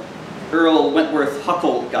Earl Wentworth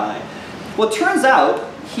Huckle guy? Well, it turns out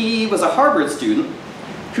he was a Harvard student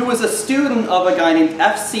who was a student of a guy named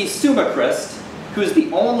F.C. Sumacrist, who is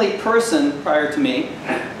the only person prior to me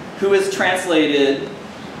who has translated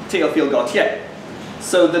Théophile Gautier.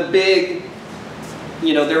 So the big,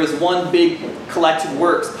 there was one big collected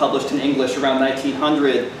works published in English around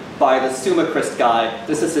 1900 by the Sumacrist guy.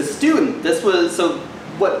 This is his student. So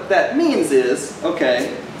what that means is,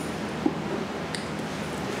 okay,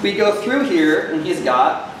 we go through here and he's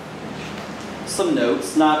got some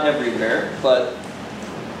notes, not everywhere, but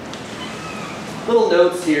little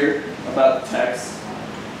notes here about the text.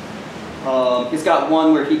 He's got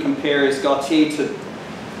one where he compares Gautier to...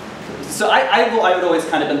 So I would always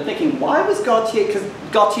kind of been thinking, why was Gautier... Because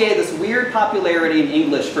Gautier had this weird popularity in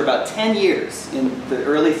English for about 10 years in the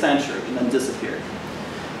early century and then disappeared.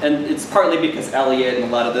 And it's partly because Eliot and a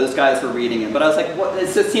lot of those guys were reading it. But I was like,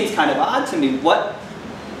 it just seems kind of odd to me. What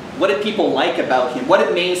did people like about him? What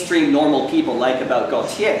did mainstream normal people like about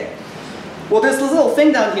Gautier? Well, there's this little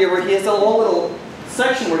thing down here where he has a whole little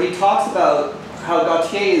section where he talks about how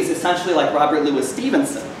Gautier is essentially like Robert Louis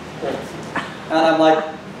Stevenson. And I'm like,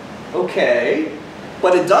 okay.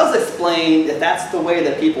 But it does explain, if that's the way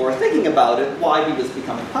that people were thinking about it, why he was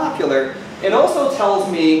becoming popular. It also tells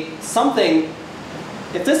me something,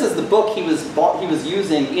 if this is the book he was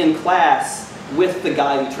using in class with the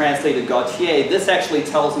guy who translated Gautier, this actually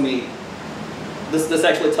tells me, this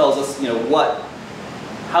actually tells us,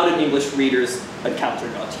 how did English readers encounter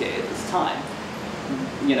Gautier at this time?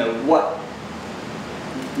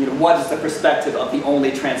 What is the perspective of the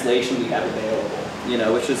only translation we have available?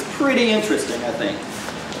 Which is pretty interesting, I think.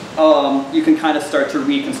 You can kind of start to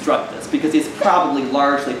reconstruct this because he's probably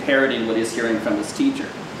largely parroting what he's hearing from his teacher.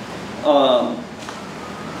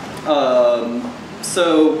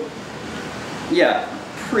 So, yeah,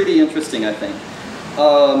 pretty interesting, I think.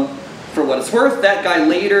 For what it's worth, that guy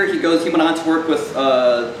later, he went on to work with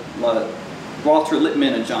Walter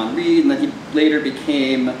Lippmann and John Reed, and then he later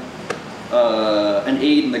became an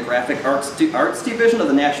aide in the graphic arts division of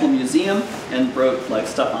the National Museum and wrote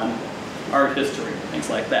stuff on art history, things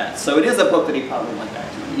like that. So it is a book that he probably went back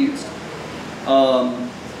to and used. All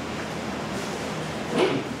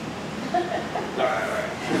right.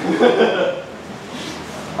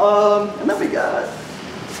 And then we've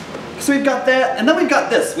got that, and then we've got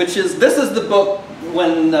this is the book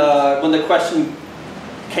when the question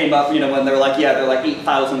came up, when they were like, yeah, there are like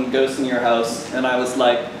 8,000 ghosts in your house, and I was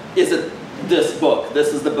like, is it this book?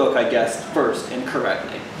 This is the book I guessed first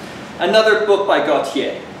incorrectly. Another book by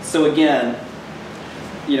Gautier. So again,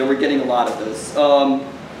 we're getting a lot of those.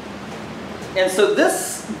 And so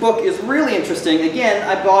this book is really interesting. Again,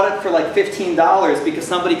 I bought it for like $15 because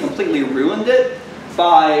somebody completely ruined it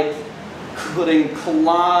by putting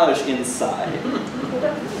collage inside,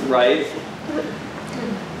 right?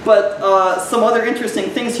 But some other interesting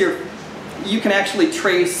things here. You can actually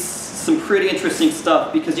trace some pretty interesting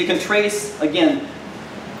stuff because you can trace, again,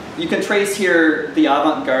 here the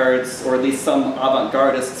avant-gardes, or at least some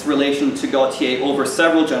avant-gardists' relation to Gautier over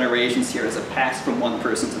several generations here as it passed from one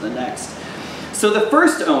person to the next. So the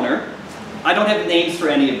first owner, I don't have names for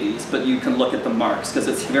any of these, but you can look at the marks because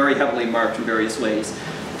it's very heavily marked in various ways.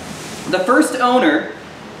 The first owner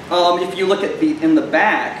if you look at in the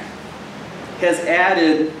back, has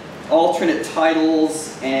added alternate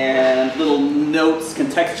titles and little notes,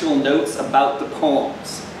 contextual notes about the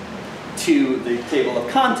poems to the table of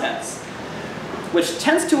contents, which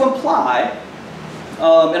tends to imply,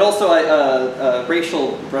 and also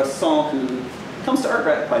Rachel Bresson, who comes to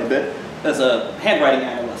ArtRat quite a bit, as a handwriting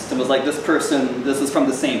analyst, and was like, this person, this is from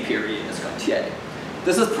the same period as Gautier.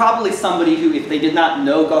 This is probably somebody who, if they did not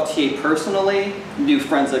know Gautier personally, knew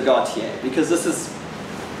friends of Gautier, because this is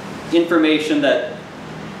information that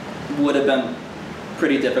would have been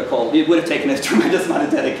pretty difficult. It would have taken a tremendous amount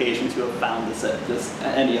of dedication to have found this just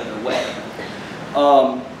any other way.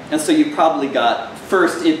 And so you probably got,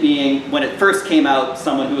 first it being, when it first came out,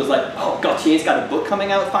 someone who was like, oh, Gautier's got a book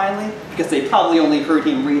coming out finally? Because they probably only heard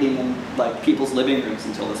him reading in like people's living rooms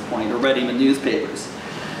until this point, or read him in newspapers.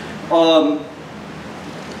 So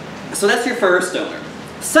that's your first owner.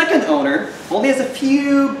 Second owner only has a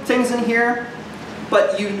few things in here,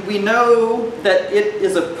 but we know that it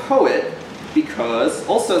is a poet because,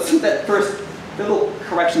 also, so that first, little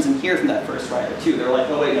corrections in here from that first writer too. They're like,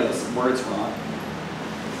 oh wait, no, this word's wrong.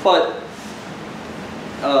 But,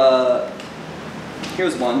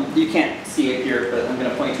 here's one. You can't see it here, but I'm going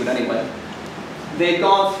to point to it anyway. They've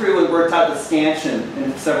gone through and worked out the scansion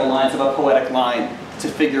in several lines of a poetic line to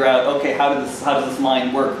figure out, okay, how does this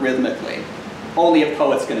line work rhythmically? Only a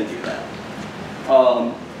poet's going to do that.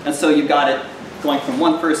 And so you've got it going from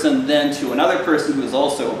one person then to another person who is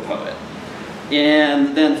also a poet.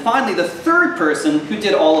 And then finally the third person who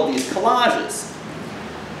did all of these collages,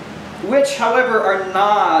 which, however, are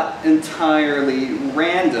not entirely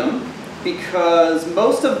random, because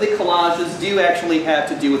most of the collages do actually have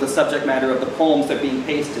to do with the subject matter of the poems they're being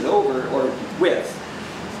pasted over or with,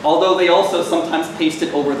 although they also sometimes paste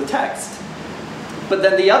it over the text. But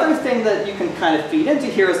then the other thing that you can kind of feed into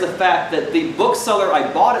here is the fact that the bookseller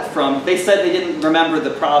I bought it from, they said they didn't remember the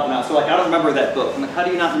provenance. So like, I don't remember that book. I'm like, how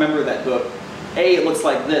do you not remember that book? A, it looks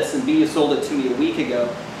like this, and B, you sold it to me a week ago.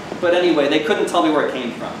 But anyway, they couldn't tell me where it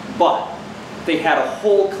came from. But they had a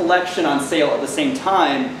whole collection on sale at the same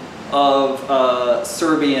time of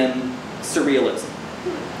Serbian surrealism,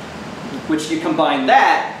 which you combine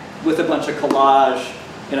that with a bunch of collage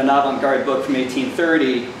in an avant-garde book from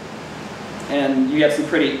 1830, and you have some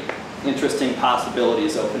pretty interesting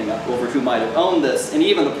possibilities opening up over who might have owned this, and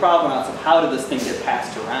even the provenance of how did this thing get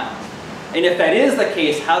passed around. And if that is the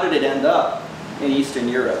case, how did it end up in Eastern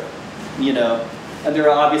Europe? You know, and there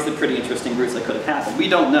are obviously pretty interesting routes that could have happened. We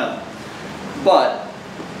don't know. But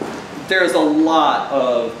there's a lot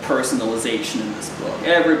of personalization in this book.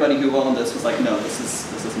 Everybody who owned this was like, no, this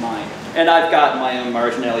is mine. And I've got my own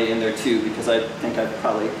marginalia in there too, because I think I've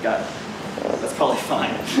probably got, that's probably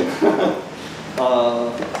fine. This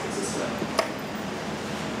way.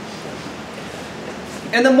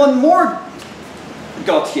 And then one more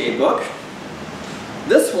Gautier book.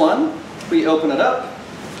 This one, we open it up.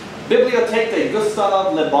 Bibliothèque de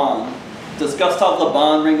Gustave Le Bon. Does Gustave Le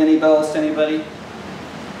Bon ring any bells to anybody?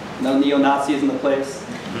 No neo-Nazis in the place?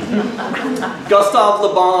 Gustave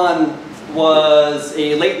Le Bon was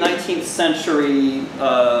a late 19th century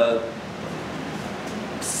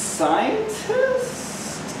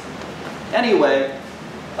scientist? Anyway,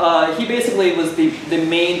 he basically was the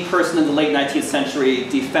main person in the late 19th century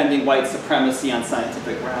defending white supremacy on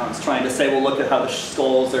scientific grounds, trying to say, well, look at how the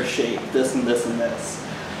skulls are shaped, this and this and this.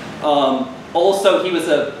 Also, he was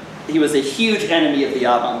a huge enemy of the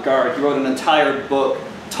avant-garde. He wrote an entire book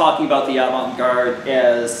talking about the avant-garde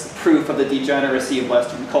as proof of the degeneracy of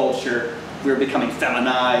Western culture. We're becoming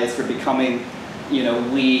feminized, we're becoming, you know,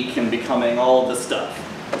 weak, and becoming all of this stuff.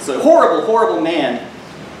 So horrible, horrible man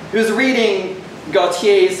who's reading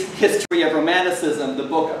Gautier's History of Romanticism, the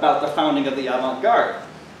book about the founding of the avant-garde,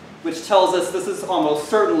 which tells us this is almost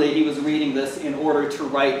certainly he was reading this in order to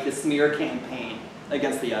write his smear campaign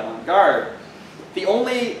against the avant-garde. The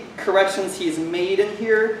only corrections he's made in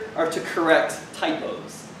here are to correct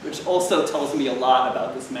typos, which also tells me a lot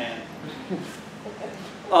about this man.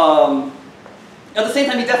 At the same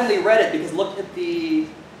time, he definitely read it, because look at this,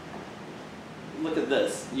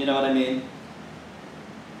 you know what I mean?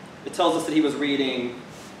 It tells us that he was reading,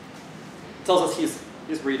 it tells us he's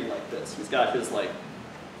reading like this. He's got his, like,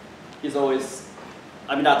 he's always,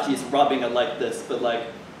 I mean, not that he's rubbing it like this, but like,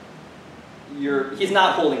 he's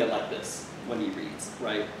not holding it like this when he reads,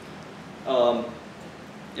 right?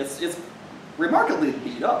 It's remarkably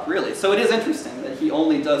beat up, really. So it is interesting that he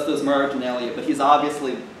only does those marginalia, but he's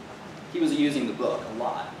obviously, he was using the book a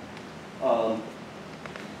lot.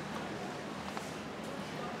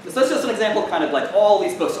 So that's just an example of kind of like all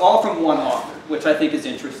these books, all from one author, which I think is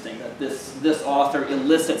interesting, that this author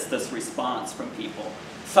elicits this response from people.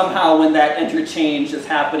 Somehow when that interchange is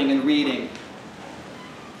happening in reading,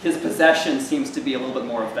 his possession seems to be a little bit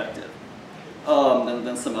more effective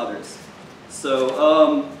than some others.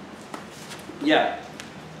 So, yeah.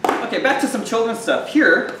 Okay, back to some children's stuff.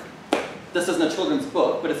 Here, this isn't a children's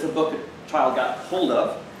book, but it's a book a child got hold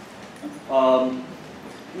of.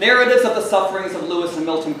 Narratives of the Sufferings of Lewis and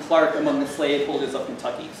Milton Clark Among the Slaveholders of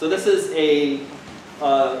Kentucky. So this is a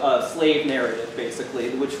slave narrative,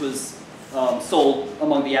 basically, which was sold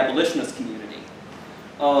among the abolitionist community.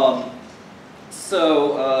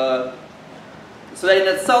 So that in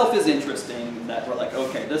itself is interesting, that we're like,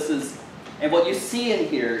 okay, this is, and what you see in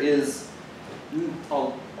here is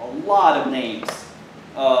a lot of names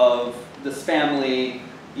of this family,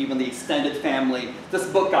 even the extended family. This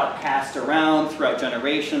book got passed around throughout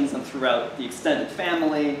generations and throughout the extended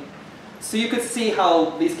family. So you could see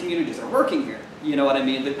how these communities are working here. You know what I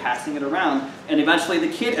mean? They're passing it around. And eventually the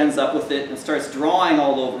kid ends up with it and starts drawing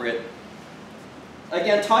all over it.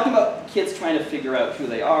 Again, talking about kids trying to figure out who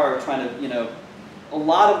they are, trying to, you know, a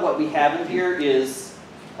lot of what we have in here is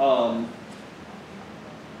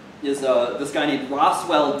this guy named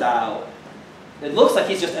Roswell Dow. It looks like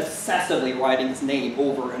he's just obsessively writing his name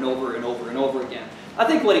over and over and over and over again. I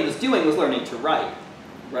think what he was doing was learning to write,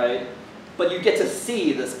 right? But you get to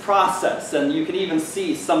see this process, and you can even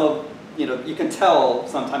see some of, you know, you can tell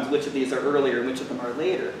sometimes which of these are earlier and which of them are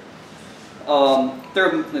later. There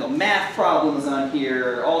are, you know, math problems on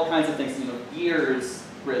here, all kinds of things, you know, years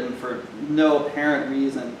written for no apparent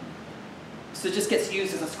reason. So it just gets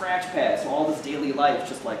used as a scratch pad, so all this daily life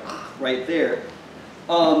just like right there.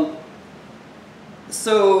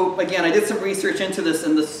 So again, I did some research into this,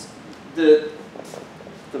 and the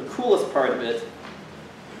coolest part of it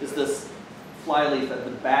is this flyleaf at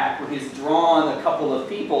the back where he's drawn a couple of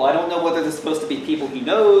people. I don't know whether they're supposed to be people he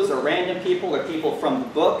knows or random people or people from the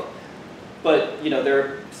book, but you know,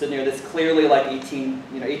 they're sitting there. That's clearly like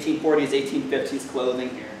 1840s, 1850s clothing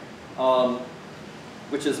here,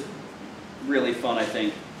 which is really fun, I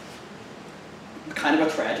think. Kind of a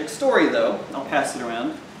tragic story, though. I'll pass it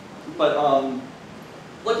around, but.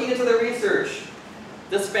 Looking into the research,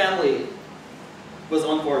 this family was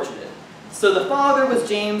unfortunate. So the father was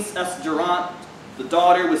James S. Durant, the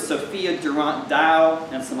daughter was Sophia Durant Dow,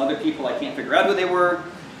 and some other people, I can't figure out who they were.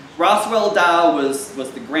 Roswell Dow was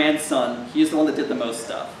the grandson. He's the one that did the most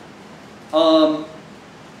stuff.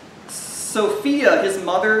 Sophia, his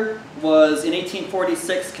mother, was in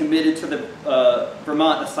 1846 committed to the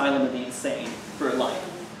Vermont Asylum of the Insane for life.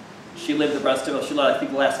 She lived the rest of, she lived, I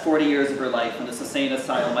think, the last 40 years of her life in this insane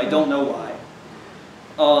asylum. I don't know why.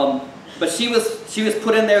 But she was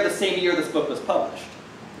put in there the same year this book was published.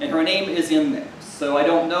 And her name is in there. So I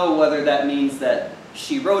don't know whether that means that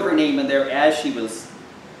she wrote her name in there as she was,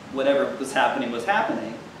 whatever was happening,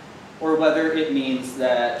 or whether it means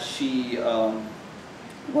that she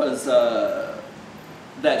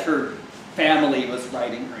that her family was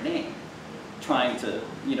writing her name. Trying to,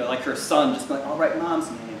 you know, like her son just like, I'll write mom's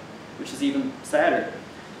name. Which is even sadder.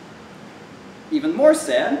 Even more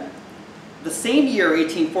sad, the same year,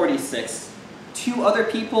 1846, two other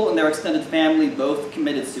people in their extended family both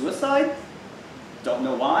committed suicide. Don't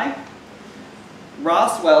know why.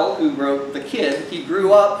 Roswell, who wrote The Kid, he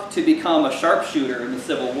grew up to become a sharpshooter in the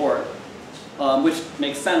Civil War, which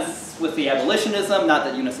makes sense with the abolitionism, not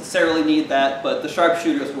that you necessarily need that, but the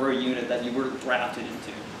sharpshooters were a unit that you were drafted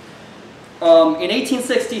into. In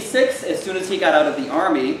 1866, as soon as he got out of the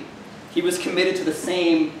Army, he was committed to the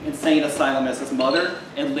same insane asylum as his mother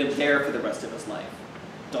and lived there for the rest of his life.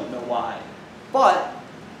 Don't know why. But,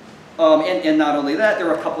 and not only that, there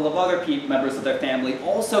were a couple of other members of their family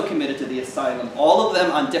also committed to the asylum, all of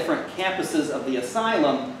them on different campuses of the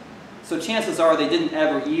asylum, so chances are they didn't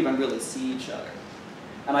ever even really see each other.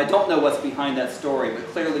 And I don't know what's behind that story, but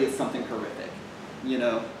clearly it's something horrific, you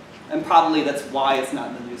know? And probably that's why it's not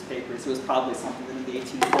in the newspapers. It was probably something that in the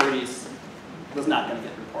 1840s was not going to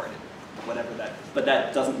get reported. Whatever that, but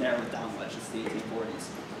that doesn't narrow it down much. It's the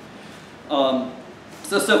 1840s.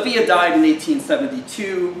 So Sophia died in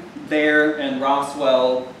 1872 there, and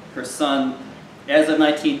Roswell, her son, as of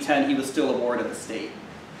 1910, he was still a ward of the state.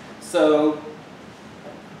 So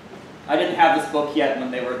I didn't have this book yet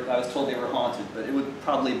when I was told they were haunted, but it would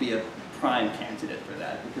probably be a prime candidate for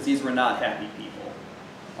that, because these were not happy people.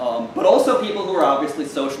 But also people who are obviously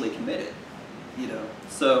socially committed, you know.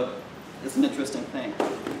 So it's an interesting thing.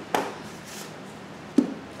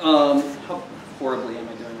 How horribly am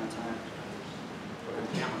I doing on time?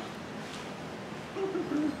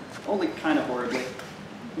 Only kind of horribly.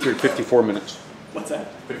 You're at 54 minutes. What's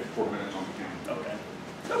that? 54 minutes on the camera. Okay.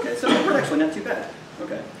 Okay, so we're actually not too bad.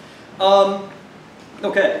 Okay.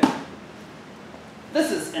 Okay.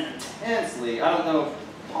 This is an intensely, I don't know if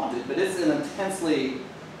haunted, but it's an intensely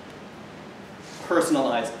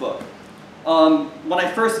personalized book. When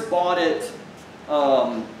I first bought it,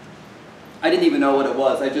 I didn't even know what it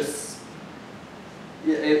was.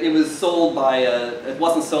 It was sold by it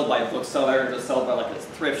wasn't sold by a bookseller, it was sold by like a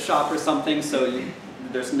thrift shop or something, so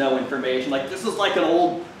there's no information. Like, this is like an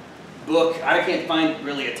old book. I can't find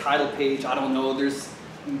really a title page. I don't know. There's,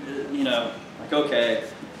 like, okay.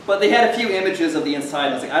 But they had a few images of the inside,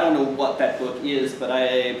 and I was like, I don't know what that book is, but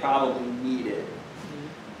I probably need it.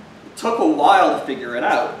 It took a while to figure it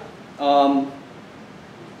out.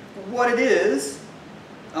 What it is,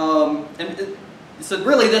 so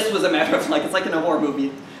really this was a matter of, like, it's like in a horror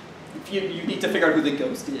movie, you need to figure out who the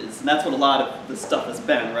ghost is, and that's what a lot of the stuff has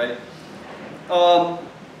been, right?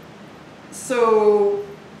 So,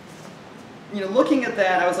 looking at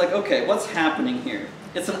that, I was like, okay, what's happening here?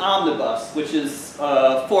 It's an omnibus, which is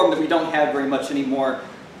a form that we don't have very much anymore.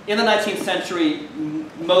 In the 19th century,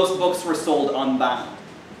 most books were sold unbound.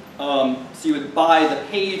 So you would buy the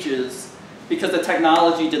pages because the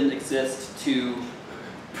technology didn't exist to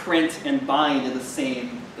print and bind in the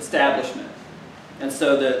same establishment. And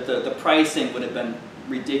so the pricing would have been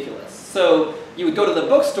ridiculous. So you would go to the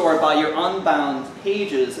bookstore, buy your unbound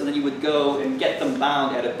pages, and then you would go and get them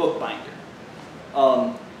bound at a bookbinder.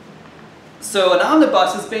 So an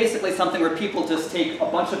omnibus is basically something where people just take a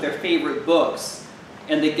bunch of their favorite books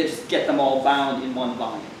and they just get them all bound in one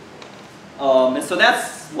volume. And so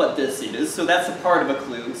that's what this is. So that's a part of a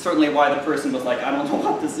clue. Certainly why the person was like, I don't know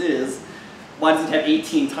what this is. Why does it have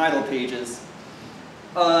 18 title pages?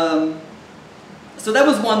 So that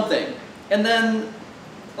was one thing. And then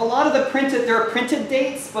a lot of there are printed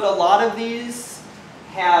dates, but a lot of these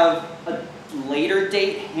have a later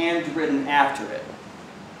date handwritten after it.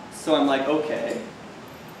 So I'm like, okay,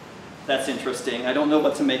 that's interesting. I don't know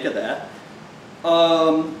what to make of that.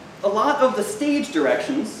 A lot of the stage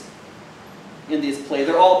directions in these plays,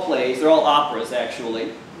 they're all operas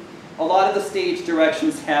actually. A lot of the stage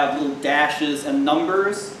directions have little dashes and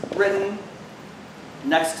numbers written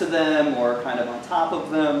next to them or kind of on top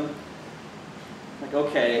of them. Like,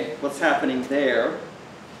 okay, what's happening there?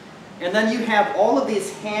 And then you have all of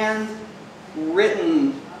these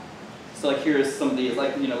handwritten, so like here's some of these,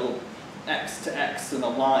 like, little X to X in a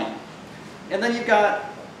line. And then you've got,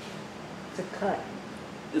 It's a cut.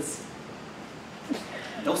 it's,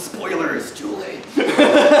 no spoilers, Julie.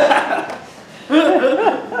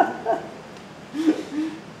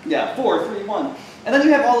 Yeah, 4, 3, 1. And then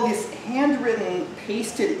you have all of these handwritten,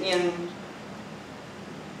 pasted in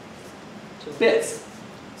bits.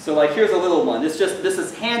 So like here's a little one. This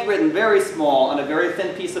is handwritten very small on a very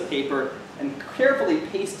thin piece of paper and carefully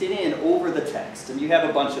pasted in over the text. And you have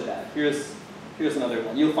a bunch of that. Here's another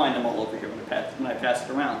one. You'll find them all over here when I pass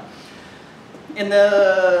it around. And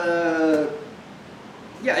then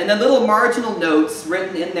little marginal notes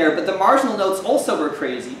written in there, but the marginal notes also were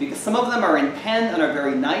crazy because some of them are in pen and are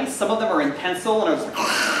very nice. Some of them are in pencil and I was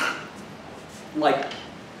like,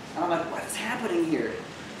 I'm like, what is happening here?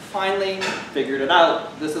 Finally figured it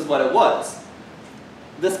out. This is what it was.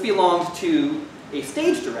 This belonged to a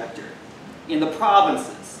stage director in the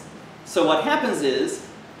provinces. So what happens is,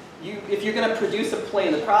 if you're going to produce a play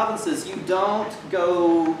in the provinces, you don't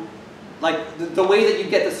go, like, the way that you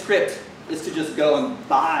get the script is to just go and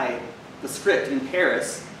buy the script in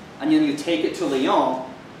Paris, and then you take it to Lyon,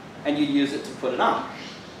 and you use it to put it on.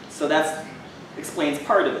 So that explains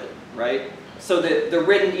part of it, right? So the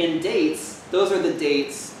written in dates, those are the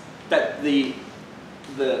dates that the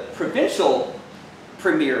provincial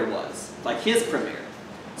premiere was, like his premiere.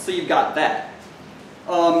 So you've got that.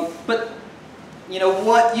 But you know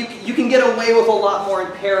what? You can get away with a lot more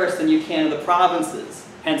in Paris than you can in the provinces,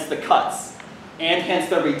 hence the cuts, and hence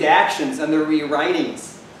the redactions and the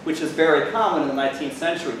rewritings, which is very common in the 19th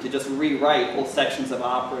century, to just rewrite whole sections of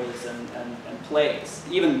operas and plays,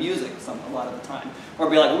 even music a lot of the time. Or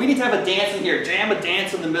be like, well, we need to have a dance in here, jam a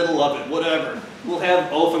dance in the middle of it, whatever. We'll have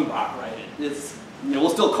Offenbach write it. We'll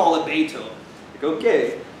still call it Beethoven. Like,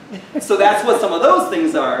 okay. So that's what some of those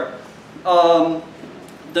things are.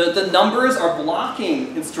 The numbers are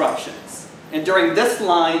blocking instructions. And during this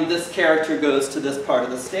line, this character goes to this part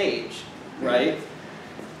of the stage, right?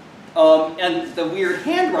 And the weird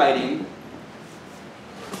handwriting,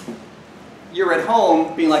 you're at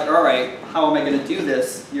home being like, all right, how am I going to do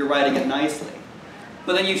this? You're writing it nicely.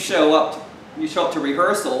 But then you show up to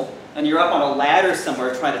rehearsal, and you're up on a ladder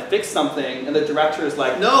somewhere trying to fix something, and the director is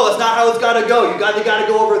like, no, that's not how it's got to go. You got to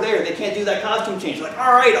go over there. They can't do that costume change. You're like,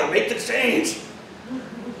 all right, I'll make the change.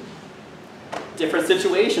 different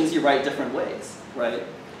situations, you write different ways, right?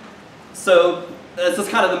 So this is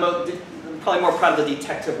kind of probably more proud of the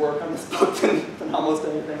detective work on this book than almost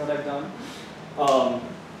anything that I've done.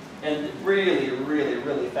 And really, really,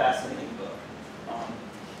 really fascinating book.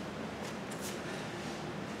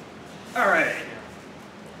 All right.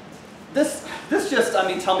 This just, I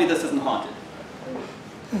mean, tell me this isn't haunted.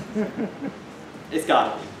 It's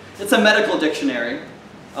gotta be. It's a medical dictionary.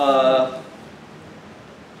 So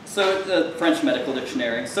the French medical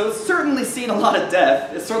dictionary. So it's certainly seen a lot of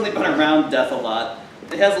death. It's certainly been around death a lot.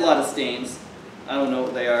 It has a lot of stains. I don't know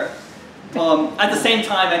what they are. At the same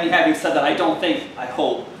time, I mean, having said that, I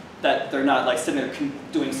hope that they're not like sitting there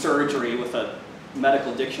doing surgery with a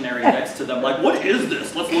medical dictionary next to them, like, what is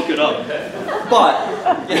this? Let's look it up. But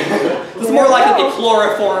it's more likely to be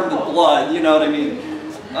chloroformed blood, you know what I mean?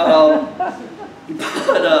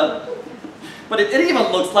 But it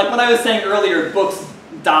even looks like, when I was saying earlier, books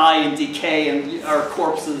die and decay and are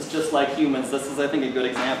corpses just like humans. This is, I think, a good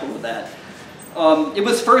example of that. It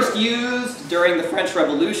was first used during the French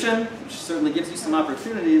Revolution, which certainly gives you some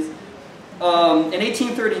opportunities. In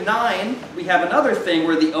 1839, we have another thing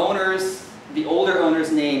where the older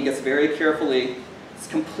owner's name gets very carefully, it's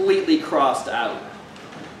completely crossed out.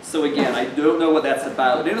 So again, I don't know what that's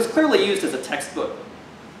about. It was clearly used as a textbook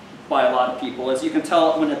by a lot of people. As you can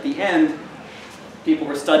tell, when at the end, people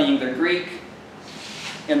were studying their Greek,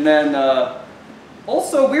 and then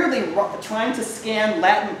also weirdly trying to scan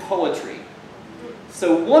Latin poetry.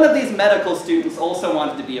 So one of these medical students also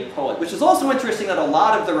wanted to be a poet, which is also interesting that a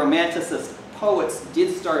lot of the Romanticist poets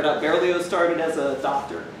did start out. Berlioz started as a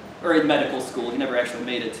doctor, or in medical school. He never actually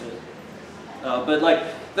made it to it. But like,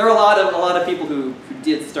 there are a lot of people who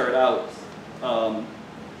did start out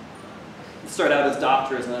as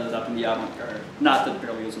doctors and ended up in the avant-garde. Not that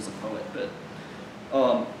Berlioz was a poet, but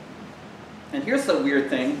and here's the weird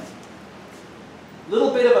thing.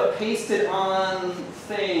 Little bit of a pasted on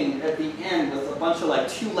thing at the end with a bunch of like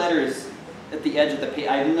 2 letters at the edge of the page.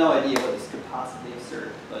 I have no idea what this could possibly have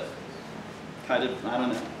served, but kind of, I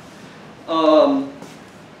don't know.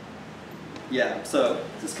 Yeah, so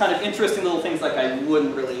just kind of interesting little things like I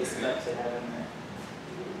wouldn't really expect to have in there.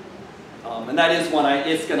 And that is one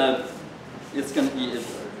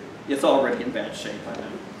it's already in bad shape, I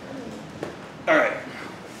know. All right.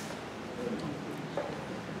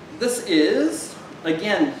 This is,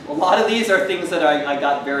 again, a lot of these are things that I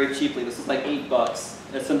got very cheaply. This is like $8.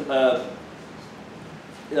 It's an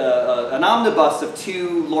omnibus of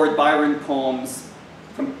 2 Lord Byron poems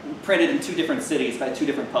printed in 2 different cities by 2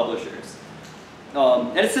 different publishers.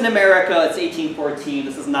 And it's in America, it's 1814.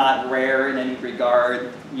 This is not rare in any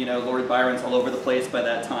regard. You know, Lord Byron's all over the place by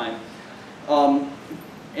that time.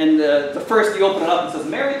 And the first, you open it up and it says,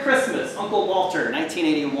 "Merry Christmas, Uncle Walter,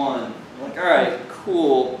 1981. You're like, all right,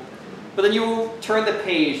 cool. But then you turn the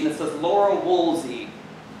page and it says Laura Woolsey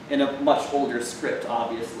in a much older script,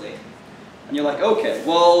 obviously. And you're like, okay,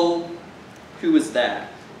 well, who is that?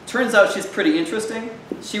 Turns out she's pretty interesting.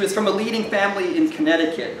 She was from a leading family in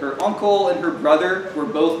Connecticut. Her uncle and her brother were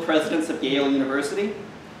both presidents of Yale University.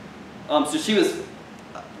 So she was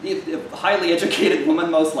a highly educated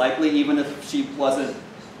woman, most likely, even if she wasn't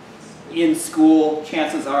in school.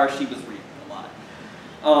 Chances are she was reading a lot.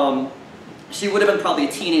 She would have been probably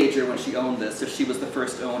a teenager when she owned this, if she was the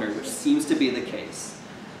first owner, which seems to be the case.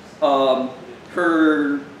 Either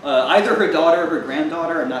her daughter or her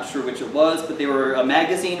granddaughter, I'm not sure which it was, but they were a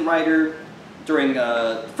magazine writer during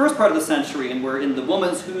the first part of the century and were in the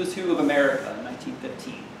Woman's Who's Who of America in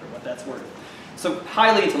 1915, for what that's worth. So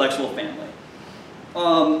highly intellectual family.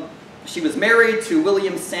 She was married to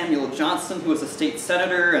William Samuel Johnson, who was a state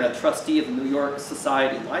senator and a trustee of the New York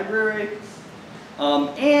Society Library.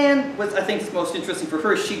 And what I think is most interesting for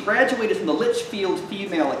her, she graduated from the Litchfield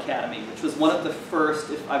Female Academy, which was one of the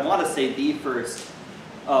first, if I want to say the first,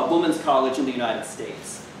 women's college in the United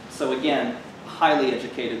States. So again, highly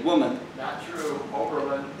educated woman. Not true.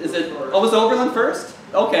 Oberlin. Is it? Oh, was Oberlin first?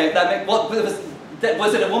 Okay, that makes. Well,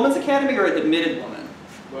 was it a woman's academy or an admitted woman?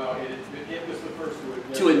 Well, it was the first to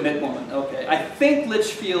admit. To admit woman. Okay, I think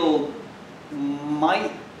Litchfield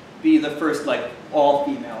might be the first like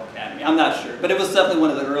all-female academy. I'm not sure, but it was definitely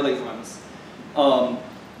one of the early ones. Although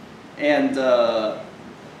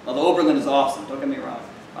Oberlin is awesome, don't get me wrong.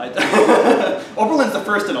 Oberlin's the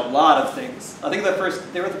first in a lot of things. I think they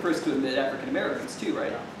were the first to admit African Americans too,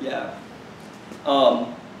 right? Yeah.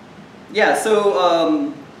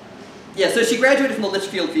 So she graduated from the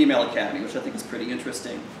Litchfield Female Academy, which I think is pretty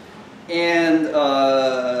interesting. And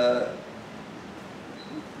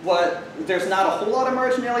there's not a whole lot of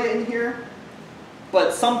marginalia in here,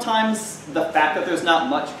 but sometimes the fact that there's not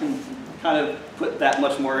much can kind of put that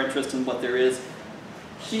much more interest in what there is.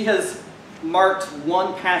 She has marked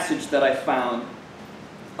one passage that I found.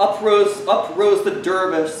 Uprose the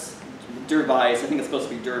dervice, I think it's supposed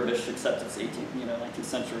to be dervish, except it's 19th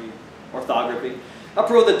century orthography.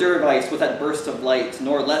 Uprose the dervice with that burst of light,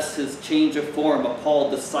 nor less his change of form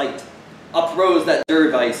appalled the sight. Uprose that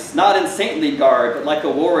dervice, not in saintly garb, but like a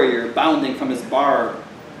warrior bounding from his barb.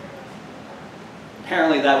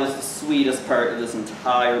 Apparently that was the sweetest part of this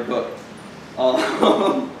entire book.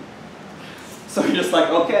 So you're just like,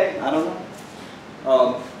 okay, I don't know.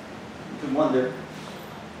 You can wonder.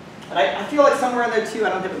 And I feel like somewhere in there too, I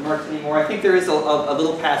don't have it marked anymore, I think there is a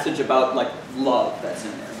little passage about like love that's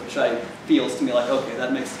in there, which feels to me like, okay,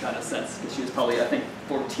 that makes kind of sense, because she was probably, I think,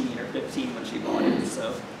 14 or 15 when she bought it,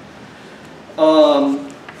 so.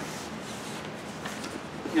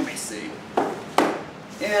 Let me see.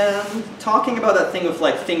 And talking about that thing of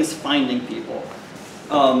like things finding people.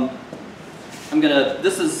 I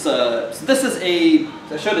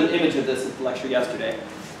showed an image of this at the lecture yesterday.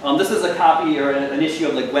 This is a copy or an issue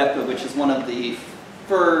of Legwepa, which is one of the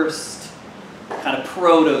first kind of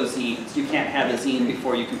proto-zines. You can't have a zine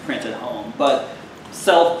before you can print at home, but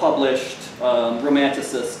self-published,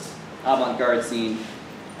 romanticist, avant-garde zine,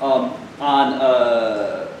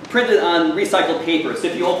 printed on recycled paper. So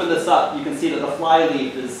if you open this up, you can see that the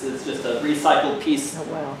flyleaf is just a recycled piece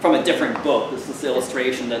from a different book. This is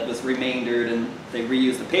illustration that was remaindered, and they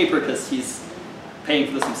reused the paper because he's paying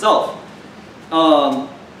for this himself. So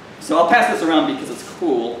I'll pass this around because it's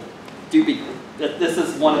cool. This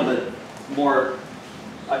is one of the more,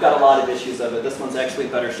 I've got a lot of issues of it. This one's actually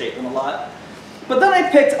in better shape than a lot. But then I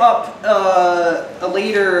picked up a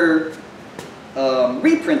later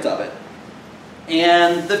reprint of it.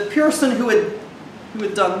 And the person who had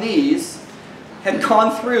done these had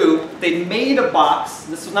gone through, they'd made a box.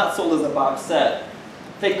 This was not sold as a box set.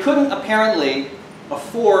 They couldn't apparently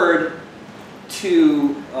afford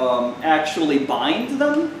to actually bind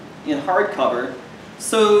them in hardcover,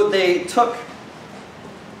 so they took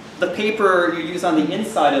the paper you use on the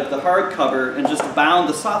inside of the hardcover and just bound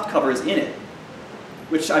the soft covers in it,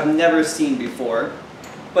 which I've never seen before.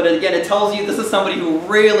 But again, it tells you this is somebody who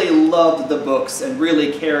really loved the books and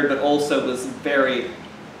really cared, but also was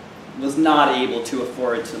not able to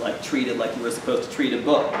afford to like treat it like you were supposed to treat a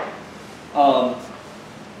book. And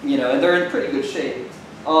they're in pretty good shape.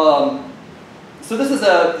 So this is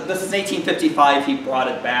 1855. He brought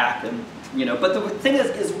it back, and But the thing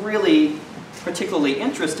is really particularly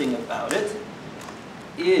interesting about it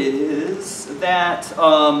is that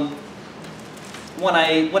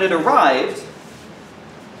when it arrived,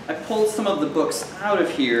 I pulled some of the books out of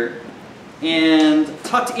here and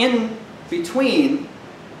tucked in between,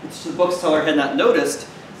 which the bookseller had not noticed,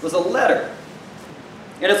 was a letter.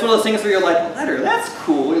 And it's one of those things where you're like, a letter, that's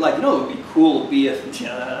cool. You're like, it would be cool if,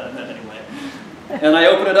 anyway. And I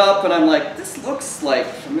open it up and I'm like, this looks like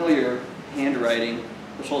familiar handwriting,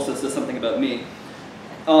 which also says something about me.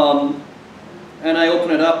 And I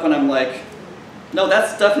open it up and I'm like, no,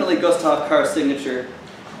 that's definitely Gustav Carr's signature.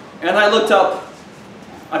 And I looked up,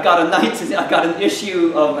 I got an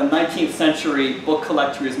issue of a 19th century book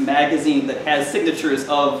collector's magazine that has signatures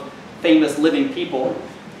of famous living people.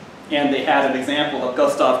 And they had an example of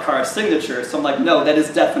Gustav Carr's signature. So I'm like, no, that is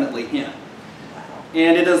definitely him.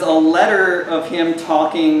 And it is a letter of him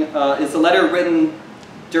talking, it's a letter written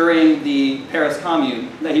during the Paris Commune,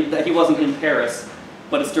 that he wasn't in Paris,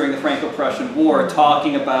 but it's during the Franco-Prussian War,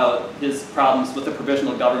 talking about his problems with the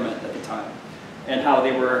provisional government at the time, and how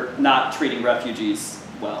they were not treating refugees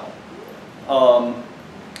well.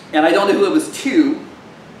 And I don't know who it was to,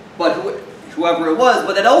 but whoever it was,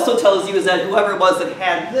 what it also tells you is that whoever it was that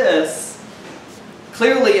had this,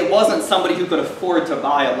 clearly it wasn't somebody who could afford to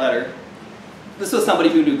buy a letter. This was somebody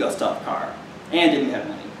who knew Gustav Carr and didn't have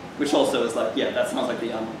money, which also is like, yeah, that sounds like the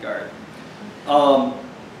avant-garde.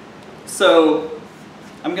 So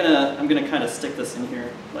I'm gonna kind of stick this in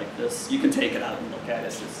here like this. You can take it out and look at it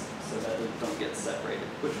just so that it don't get separated.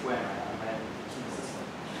 Which way am I on?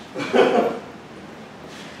 This way.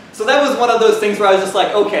 So that was one of those things where I was just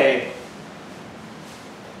like, okay,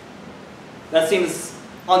 that seems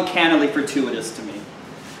uncannily fortuitous to me.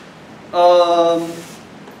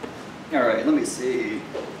 All right, let me see.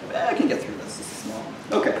 I can get through this. This is small.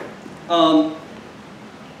 Okay.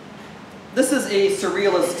 This is a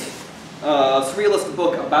surrealist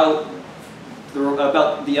book about the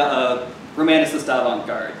Romanticist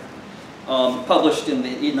avant-garde, published in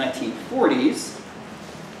the 1940s,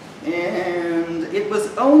 and it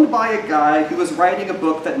was owned by a guy who was writing a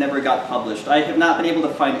book that never got published. I have not been able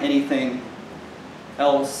to find anything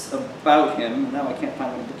else about him. Now I can't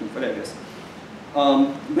find what I'm looking for. There it is.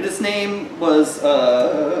 But his name was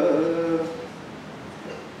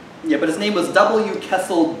W.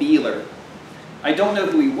 Kessel Beeler. I don't know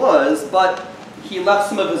who he was, but he left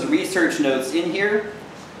some of his research notes in here.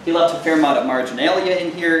 He left a fair amount of marginalia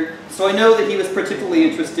in here. So I know that he was particularly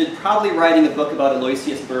interested, probably writing a book about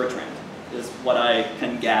Aloysius Bertrand, is what I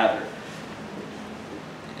can gather.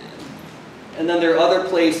 And then there are other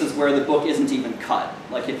places where the book isn't even cut.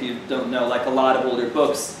 Like if you don't know, like a lot of older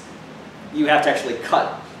books, you have to actually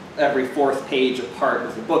cut every 4th page apart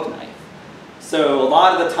with a book knife. So a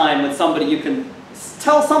lot of the time with somebody, you can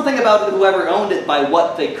tell something about whoever owned it by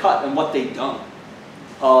what they cut and what they don't.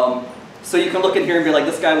 So you can look in here and be like,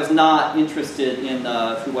 this guy was not interested in,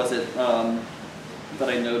 who was it that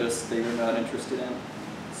I noticed they were not interested in?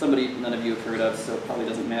 Somebody none of you have heard of, so it probably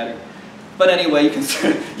doesn't matter. But anyway,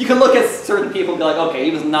 you can look at certain people and be like, okay,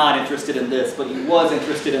 he was not interested in this, but he was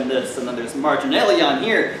interested in this, and then there's marginalia on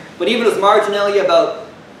here. But even his marginalia about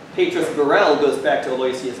Petrus Borel goes back to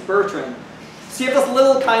Aloysius Bertrand. So you have this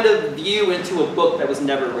little kind of view into a book that was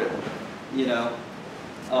never written, you know,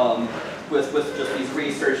 with just these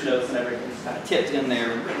research notes and everything just kind of tipped in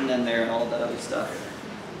there and written in there and all of that other stuff.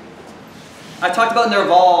 I talked about Nerval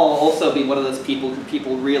also being one of those people who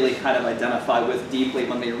people really kind of identify with deeply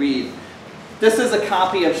when they read. This is a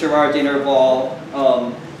copy of Gerard de Nerval.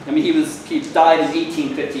 I mean, he died in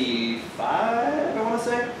 1855, I want to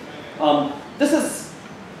say.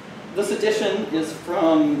 This edition is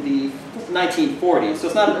from the 1940s, so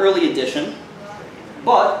it's not an early edition,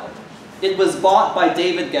 but it was bought by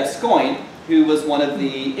David Gascoigne, who was one of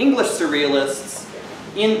the English surrealists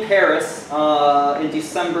in Paris in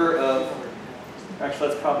December of, actually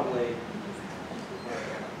that's probably,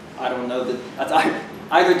 I don't know, that's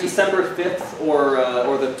either December 5th or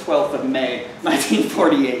the 12th of May,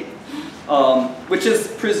 1948, which is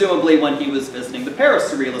presumably when he was visiting the Paris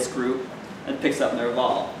Surrealist group and picks up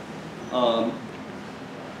Nerval.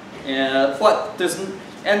 And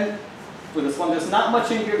for this one, there's not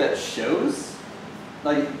much in here that shows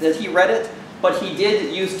like, that he read it, but he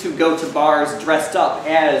did used to go to bars dressed up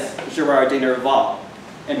as Gerard de Nerval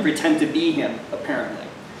and pretend to be him, apparently.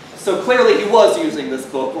 So clearly he was using this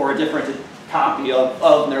book or a different copy of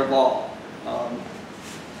Nerval.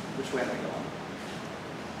 Which way am I going?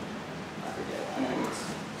 I forget. I'm gonna go this.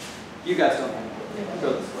 You guys don't know.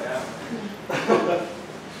 Go this way out.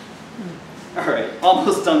 All right,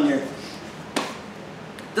 almost done here.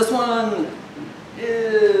 This one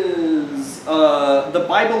is the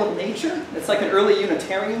Bible of Nature. It's like an early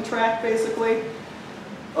Unitarian tract, basically.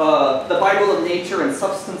 The Bible of Nature and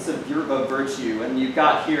Substance of Virtue. And you've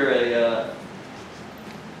got here a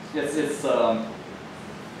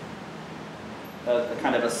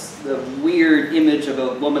kind of a weird image of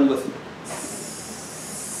a woman with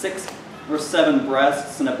 6 or 7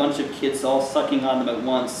 breasts and a bunch of kids all sucking on them at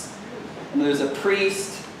once. And there's a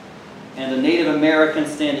priest and a Native American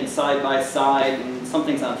standing side by side, and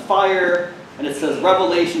something's on fire, and it says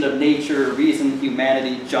revelation of nature, reason,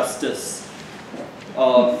 humanity, justice.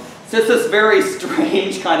 So it's this very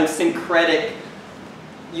strange kind of syncretic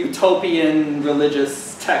utopian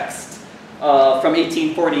religious text from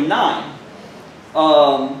 1849,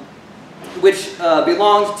 which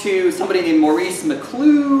belonged to somebody named Maurice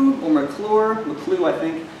McClure, or McClure, I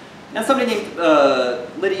think, and somebody named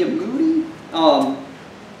Lydia Moody.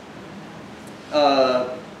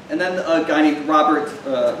 And then a guy named Robert,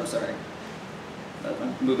 I'm sorry,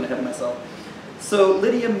 I'm moving ahead of myself. So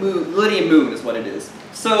Lydia Moon is what it is.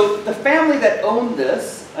 So the family that owned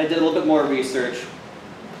this, I did a little bit more research,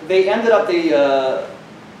 they ended up,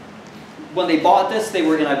 when they bought this, they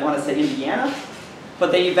were in, I want to say, Indiana,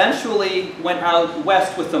 but they eventually went out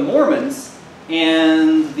west with the Mormons,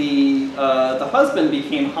 and the husband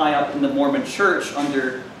became high up in the Mormon church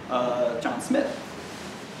under John Smith,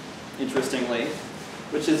 interestingly,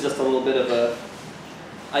 which is just a little bit of a,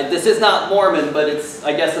 this is not Mormon, but it's,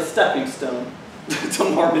 I guess, a stepping stone to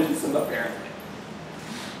Mormonism, apparently.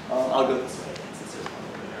 I'll go this way, since there's one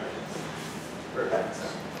over there. Perfect.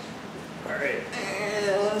 All right,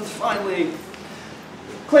 and finally,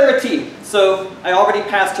 Clarity. So I already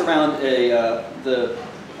passed around the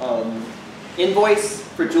invoice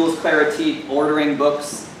for Jules Clarity ordering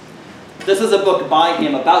books. This is a book by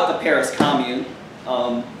him about the Paris Commune.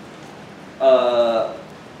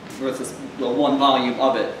 There's this one volume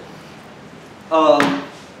of it.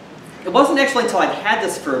 It wasn't actually until I'd had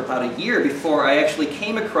this for about a year before I actually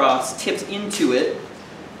came across, tipped into it,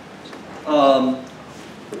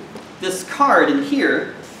 this card in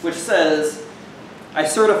here, which says, I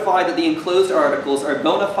certify that the enclosed articles are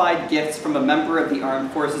bona fide gifts from a member of the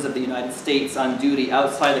Armed Forces of the United States on duty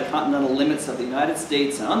outside the continental limits of the United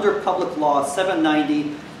States and under Public Law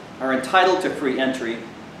 790 are entitled to free entry.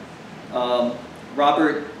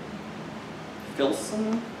 Robert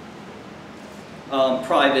Filson?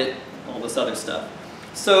 Private, all this other stuff.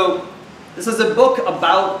 So this is a book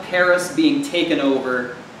about Paris being taken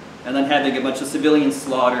over and then having a bunch of civilians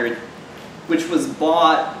slaughtered, which was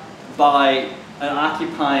bought by an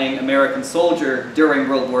occupying American soldier during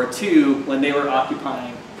World War II when they were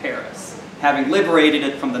occupying Paris, having liberated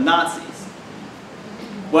it from the Nazis.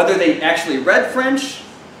 Whether they actually read French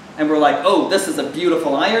and were like, oh, this is a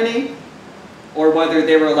beautiful irony, or whether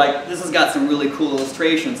they were like, this has got some really cool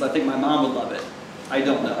illustrations, I think my mom would love it. I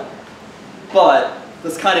don't know. But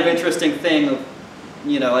this kind of interesting thing of,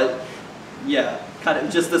 you know, yeah, kind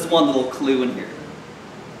of just this one little clue in here.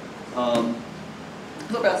 So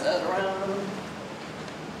pass that around.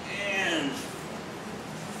 And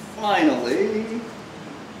finally,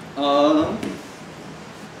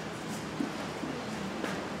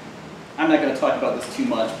 I'm not going to talk about this too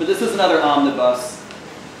much, but this is another omnibus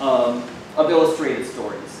of illustrated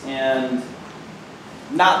stories. And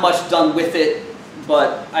not much done with it,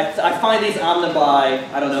 but I find these omnibi,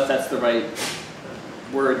 I don't know if that's the right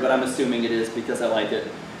word, but I'm assuming it is because I like it,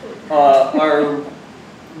 are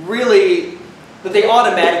really, that they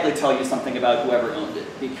automatically tell you something about whoever owned it,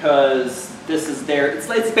 because this is their, it's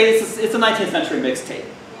a 19th century mixtape.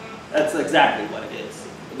 That's exactly what it is,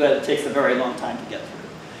 but it takes a very long time to get through.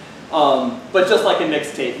 But just like a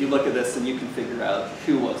mixtape, you look at this and you can figure out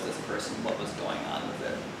who was this person, what was going on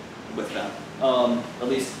with them. At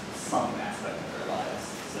least some aspect of their lives.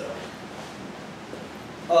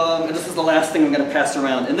 So, and this is the last thing I'm going to pass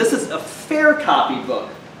around. And this is a fair copy book,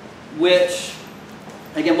 which,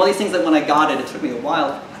 again, one of these things that when I got it took me a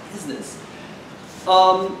while. What is this?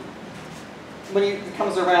 When it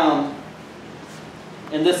comes around,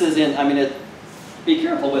 and this is in, I mean, be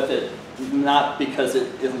careful with it, not because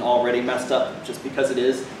it isn't already messed up, just because it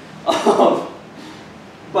is.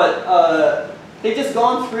 But they've just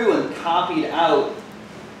gone through and copied out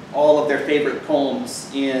all of their favorite poems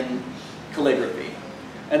in calligraphy.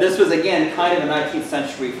 And this was, again, kind of a 19th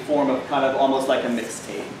century form of kind of almost like a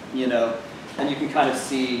mixtape, you know. And you can kind of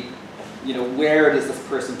see, you know, where does this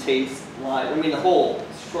person taste lie? I mean, the whole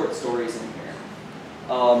short stories in here.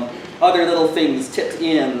 Other little things tipped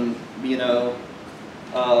in, you know.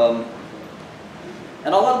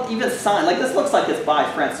 And a lot of even signed, like this looks like it's by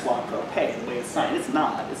Francois Cropé, the way it's signed. It's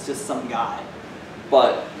not, it's just some guy.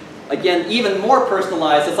 But again, even more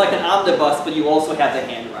personalized, it's like an omnibus, but you also have the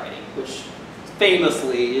handwriting, which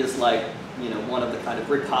famously is like, you know, one of the kind of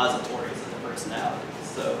repositories of the personality.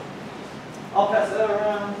 So I'll pass that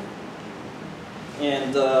around.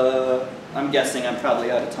 And I'm guessing I'm probably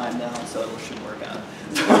out of time now, so it should work out.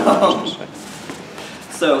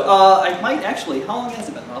 So I might actually, how long has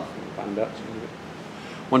it been, Ralph?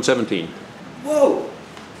 117. Whoa!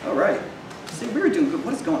 All right. See, we were doing good.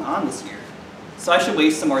 What is going on this year? So I should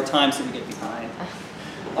waste some more time so we get behind.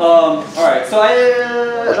 All right. So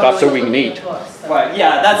That's so we can eat. Right.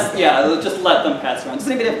 Yeah. That's yeah. Just let them pass around. Does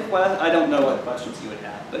anybody have questions? I don't know what questions you would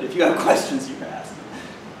have, but if you have questions, you can ask.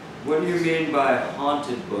 What do you mean by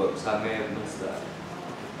haunted books? I may have missed that.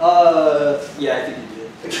 Yeah, I think you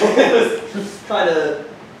did. It's kind of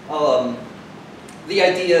the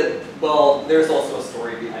idea. Well, there's also a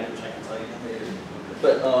story behind it, which I can tell you later.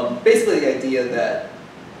 But basically, the idea that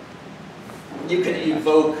you can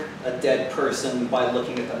evoke a dead person by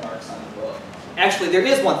looking at the marks on the book. Actually, there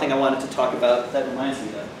is one thing I wanted to talk about that reminds me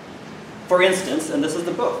of. For instance, and this is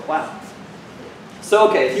the book. Wow. So,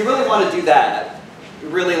 okay, if you really want to do that,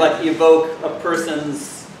 really like evoke a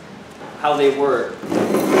person's how they were.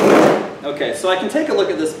 Okay, so I can take a look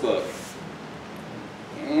at this book,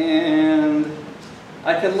 and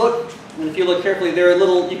I can look, and if you look carefully, there are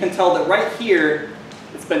little, you can tell that right here,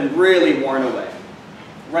 it's been really worn away.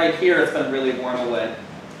 Right here, it's been really worn away.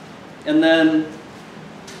 And then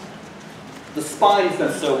the spine's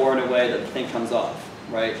been so worn away that the thing comes off,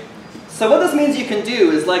 right? So what this means you can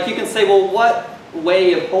do is like, you can say, well, what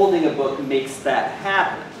way of holding a book makes that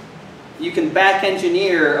happen? You can back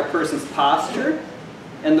engineer a person's posture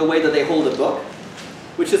and the way that they hold a book,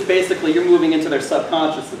 which is basically you're moving into their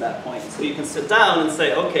subconscious at that point. So you can sit down and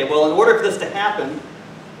say, okay, well, in order for this to happen,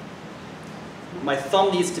 my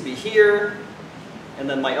thumb needs to be here, and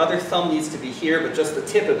then my other thumb needs to be here, but just the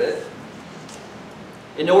tip of it.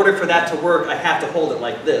 In order for that to work, I have to hold it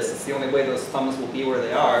like this. It's the only way those thumbs will be where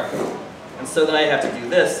they are. And so then I have to do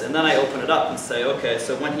this, and then I open it up and say, okay,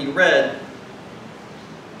 so when he read,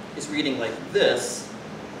 he's reading like this.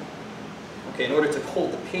 Okay, in order to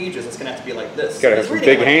hold the pages, it's going to have to be like this. It's got to have He's some reading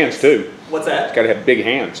big like hands this. too. What's that? It's got to have big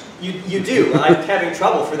hands. You do. I'm having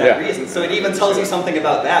trouble for that Yeah. reason. So it even tells you something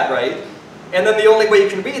about that, right? And then the only way you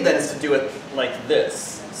can read then is to do it like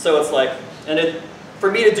this. So it's like,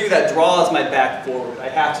 for me to do that draws my back forward. I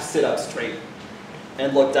have to sit up straight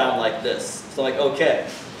and look down like this. So like, okay.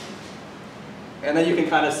 And then you can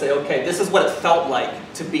kind of say, okay, this is what it felt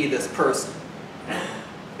like to be this person.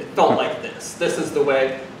 It felt like this. This is the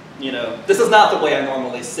way, this is not the way I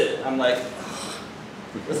normally sit. I'm like,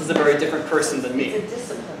 this is a very different person than me. It's a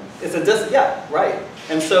discipline. It's a yeah, right.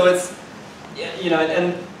 And so it's,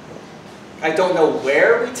 and I don't know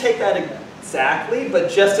where we take that exactly, but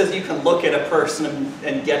just as you can look at a person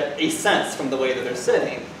and get a sense from the way that they're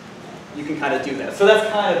sitting, you can kind of do that. So that's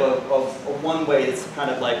kind of a one way. It's kind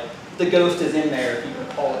of like the ghost is in there, if you can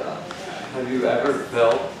call it up. Have you ever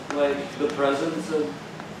felt like the presence of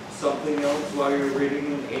something else while you're reading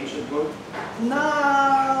an ancient book?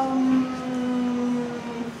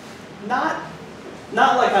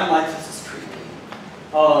 Not like I'm like, this is creepy.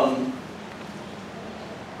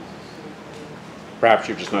 Perhaps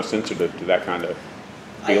you're just not sensitive to that kind of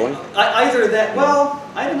feeling. Either that, well,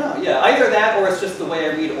 I don't know, yeah. Either that or it's just the way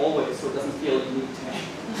I read always, so it doesn't feel unique to me.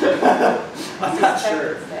 I'm not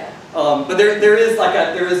sure. But there is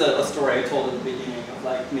a story I told at the beginning of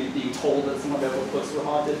like me being told that some of the books were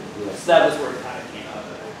haunted. Yes. So that was where it kind of came out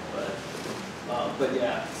of it. But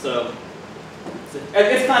yeah, so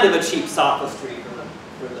it's kind of a cheap sophistry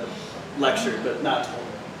for the lecture, but not totally.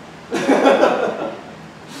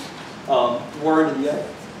 Warren, did you have?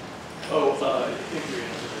 Oh, I think we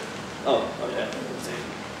answered it. Oh, okay.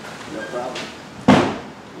 No problem.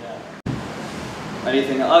 Yeah.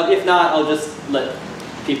 Anything? If not, I'll just let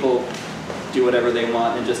people do whatever they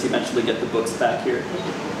want and just eventually get the books back here.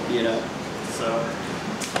 So.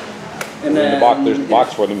 And then There's a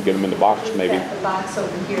box for them. Get them in the box, maybe. Got the box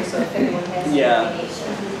over here, so if anyone has any Yeah.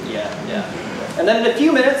 information. Yeah. And then in a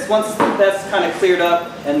few minutes, once that's kind of cleared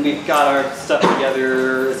up and we've got our stuff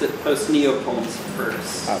together, is it post-neo poems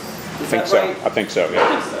first? I Is think that so. right? I think so, I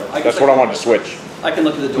yeah. think so. That's what I wanted to switch. I can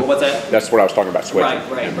look at the door. What's that? That's what I was talking about, switching.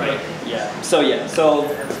 Right. Yeah. So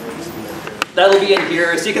that'll be in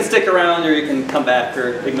here. So you can stick around or you can come back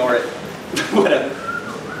or ignore it. Whatever.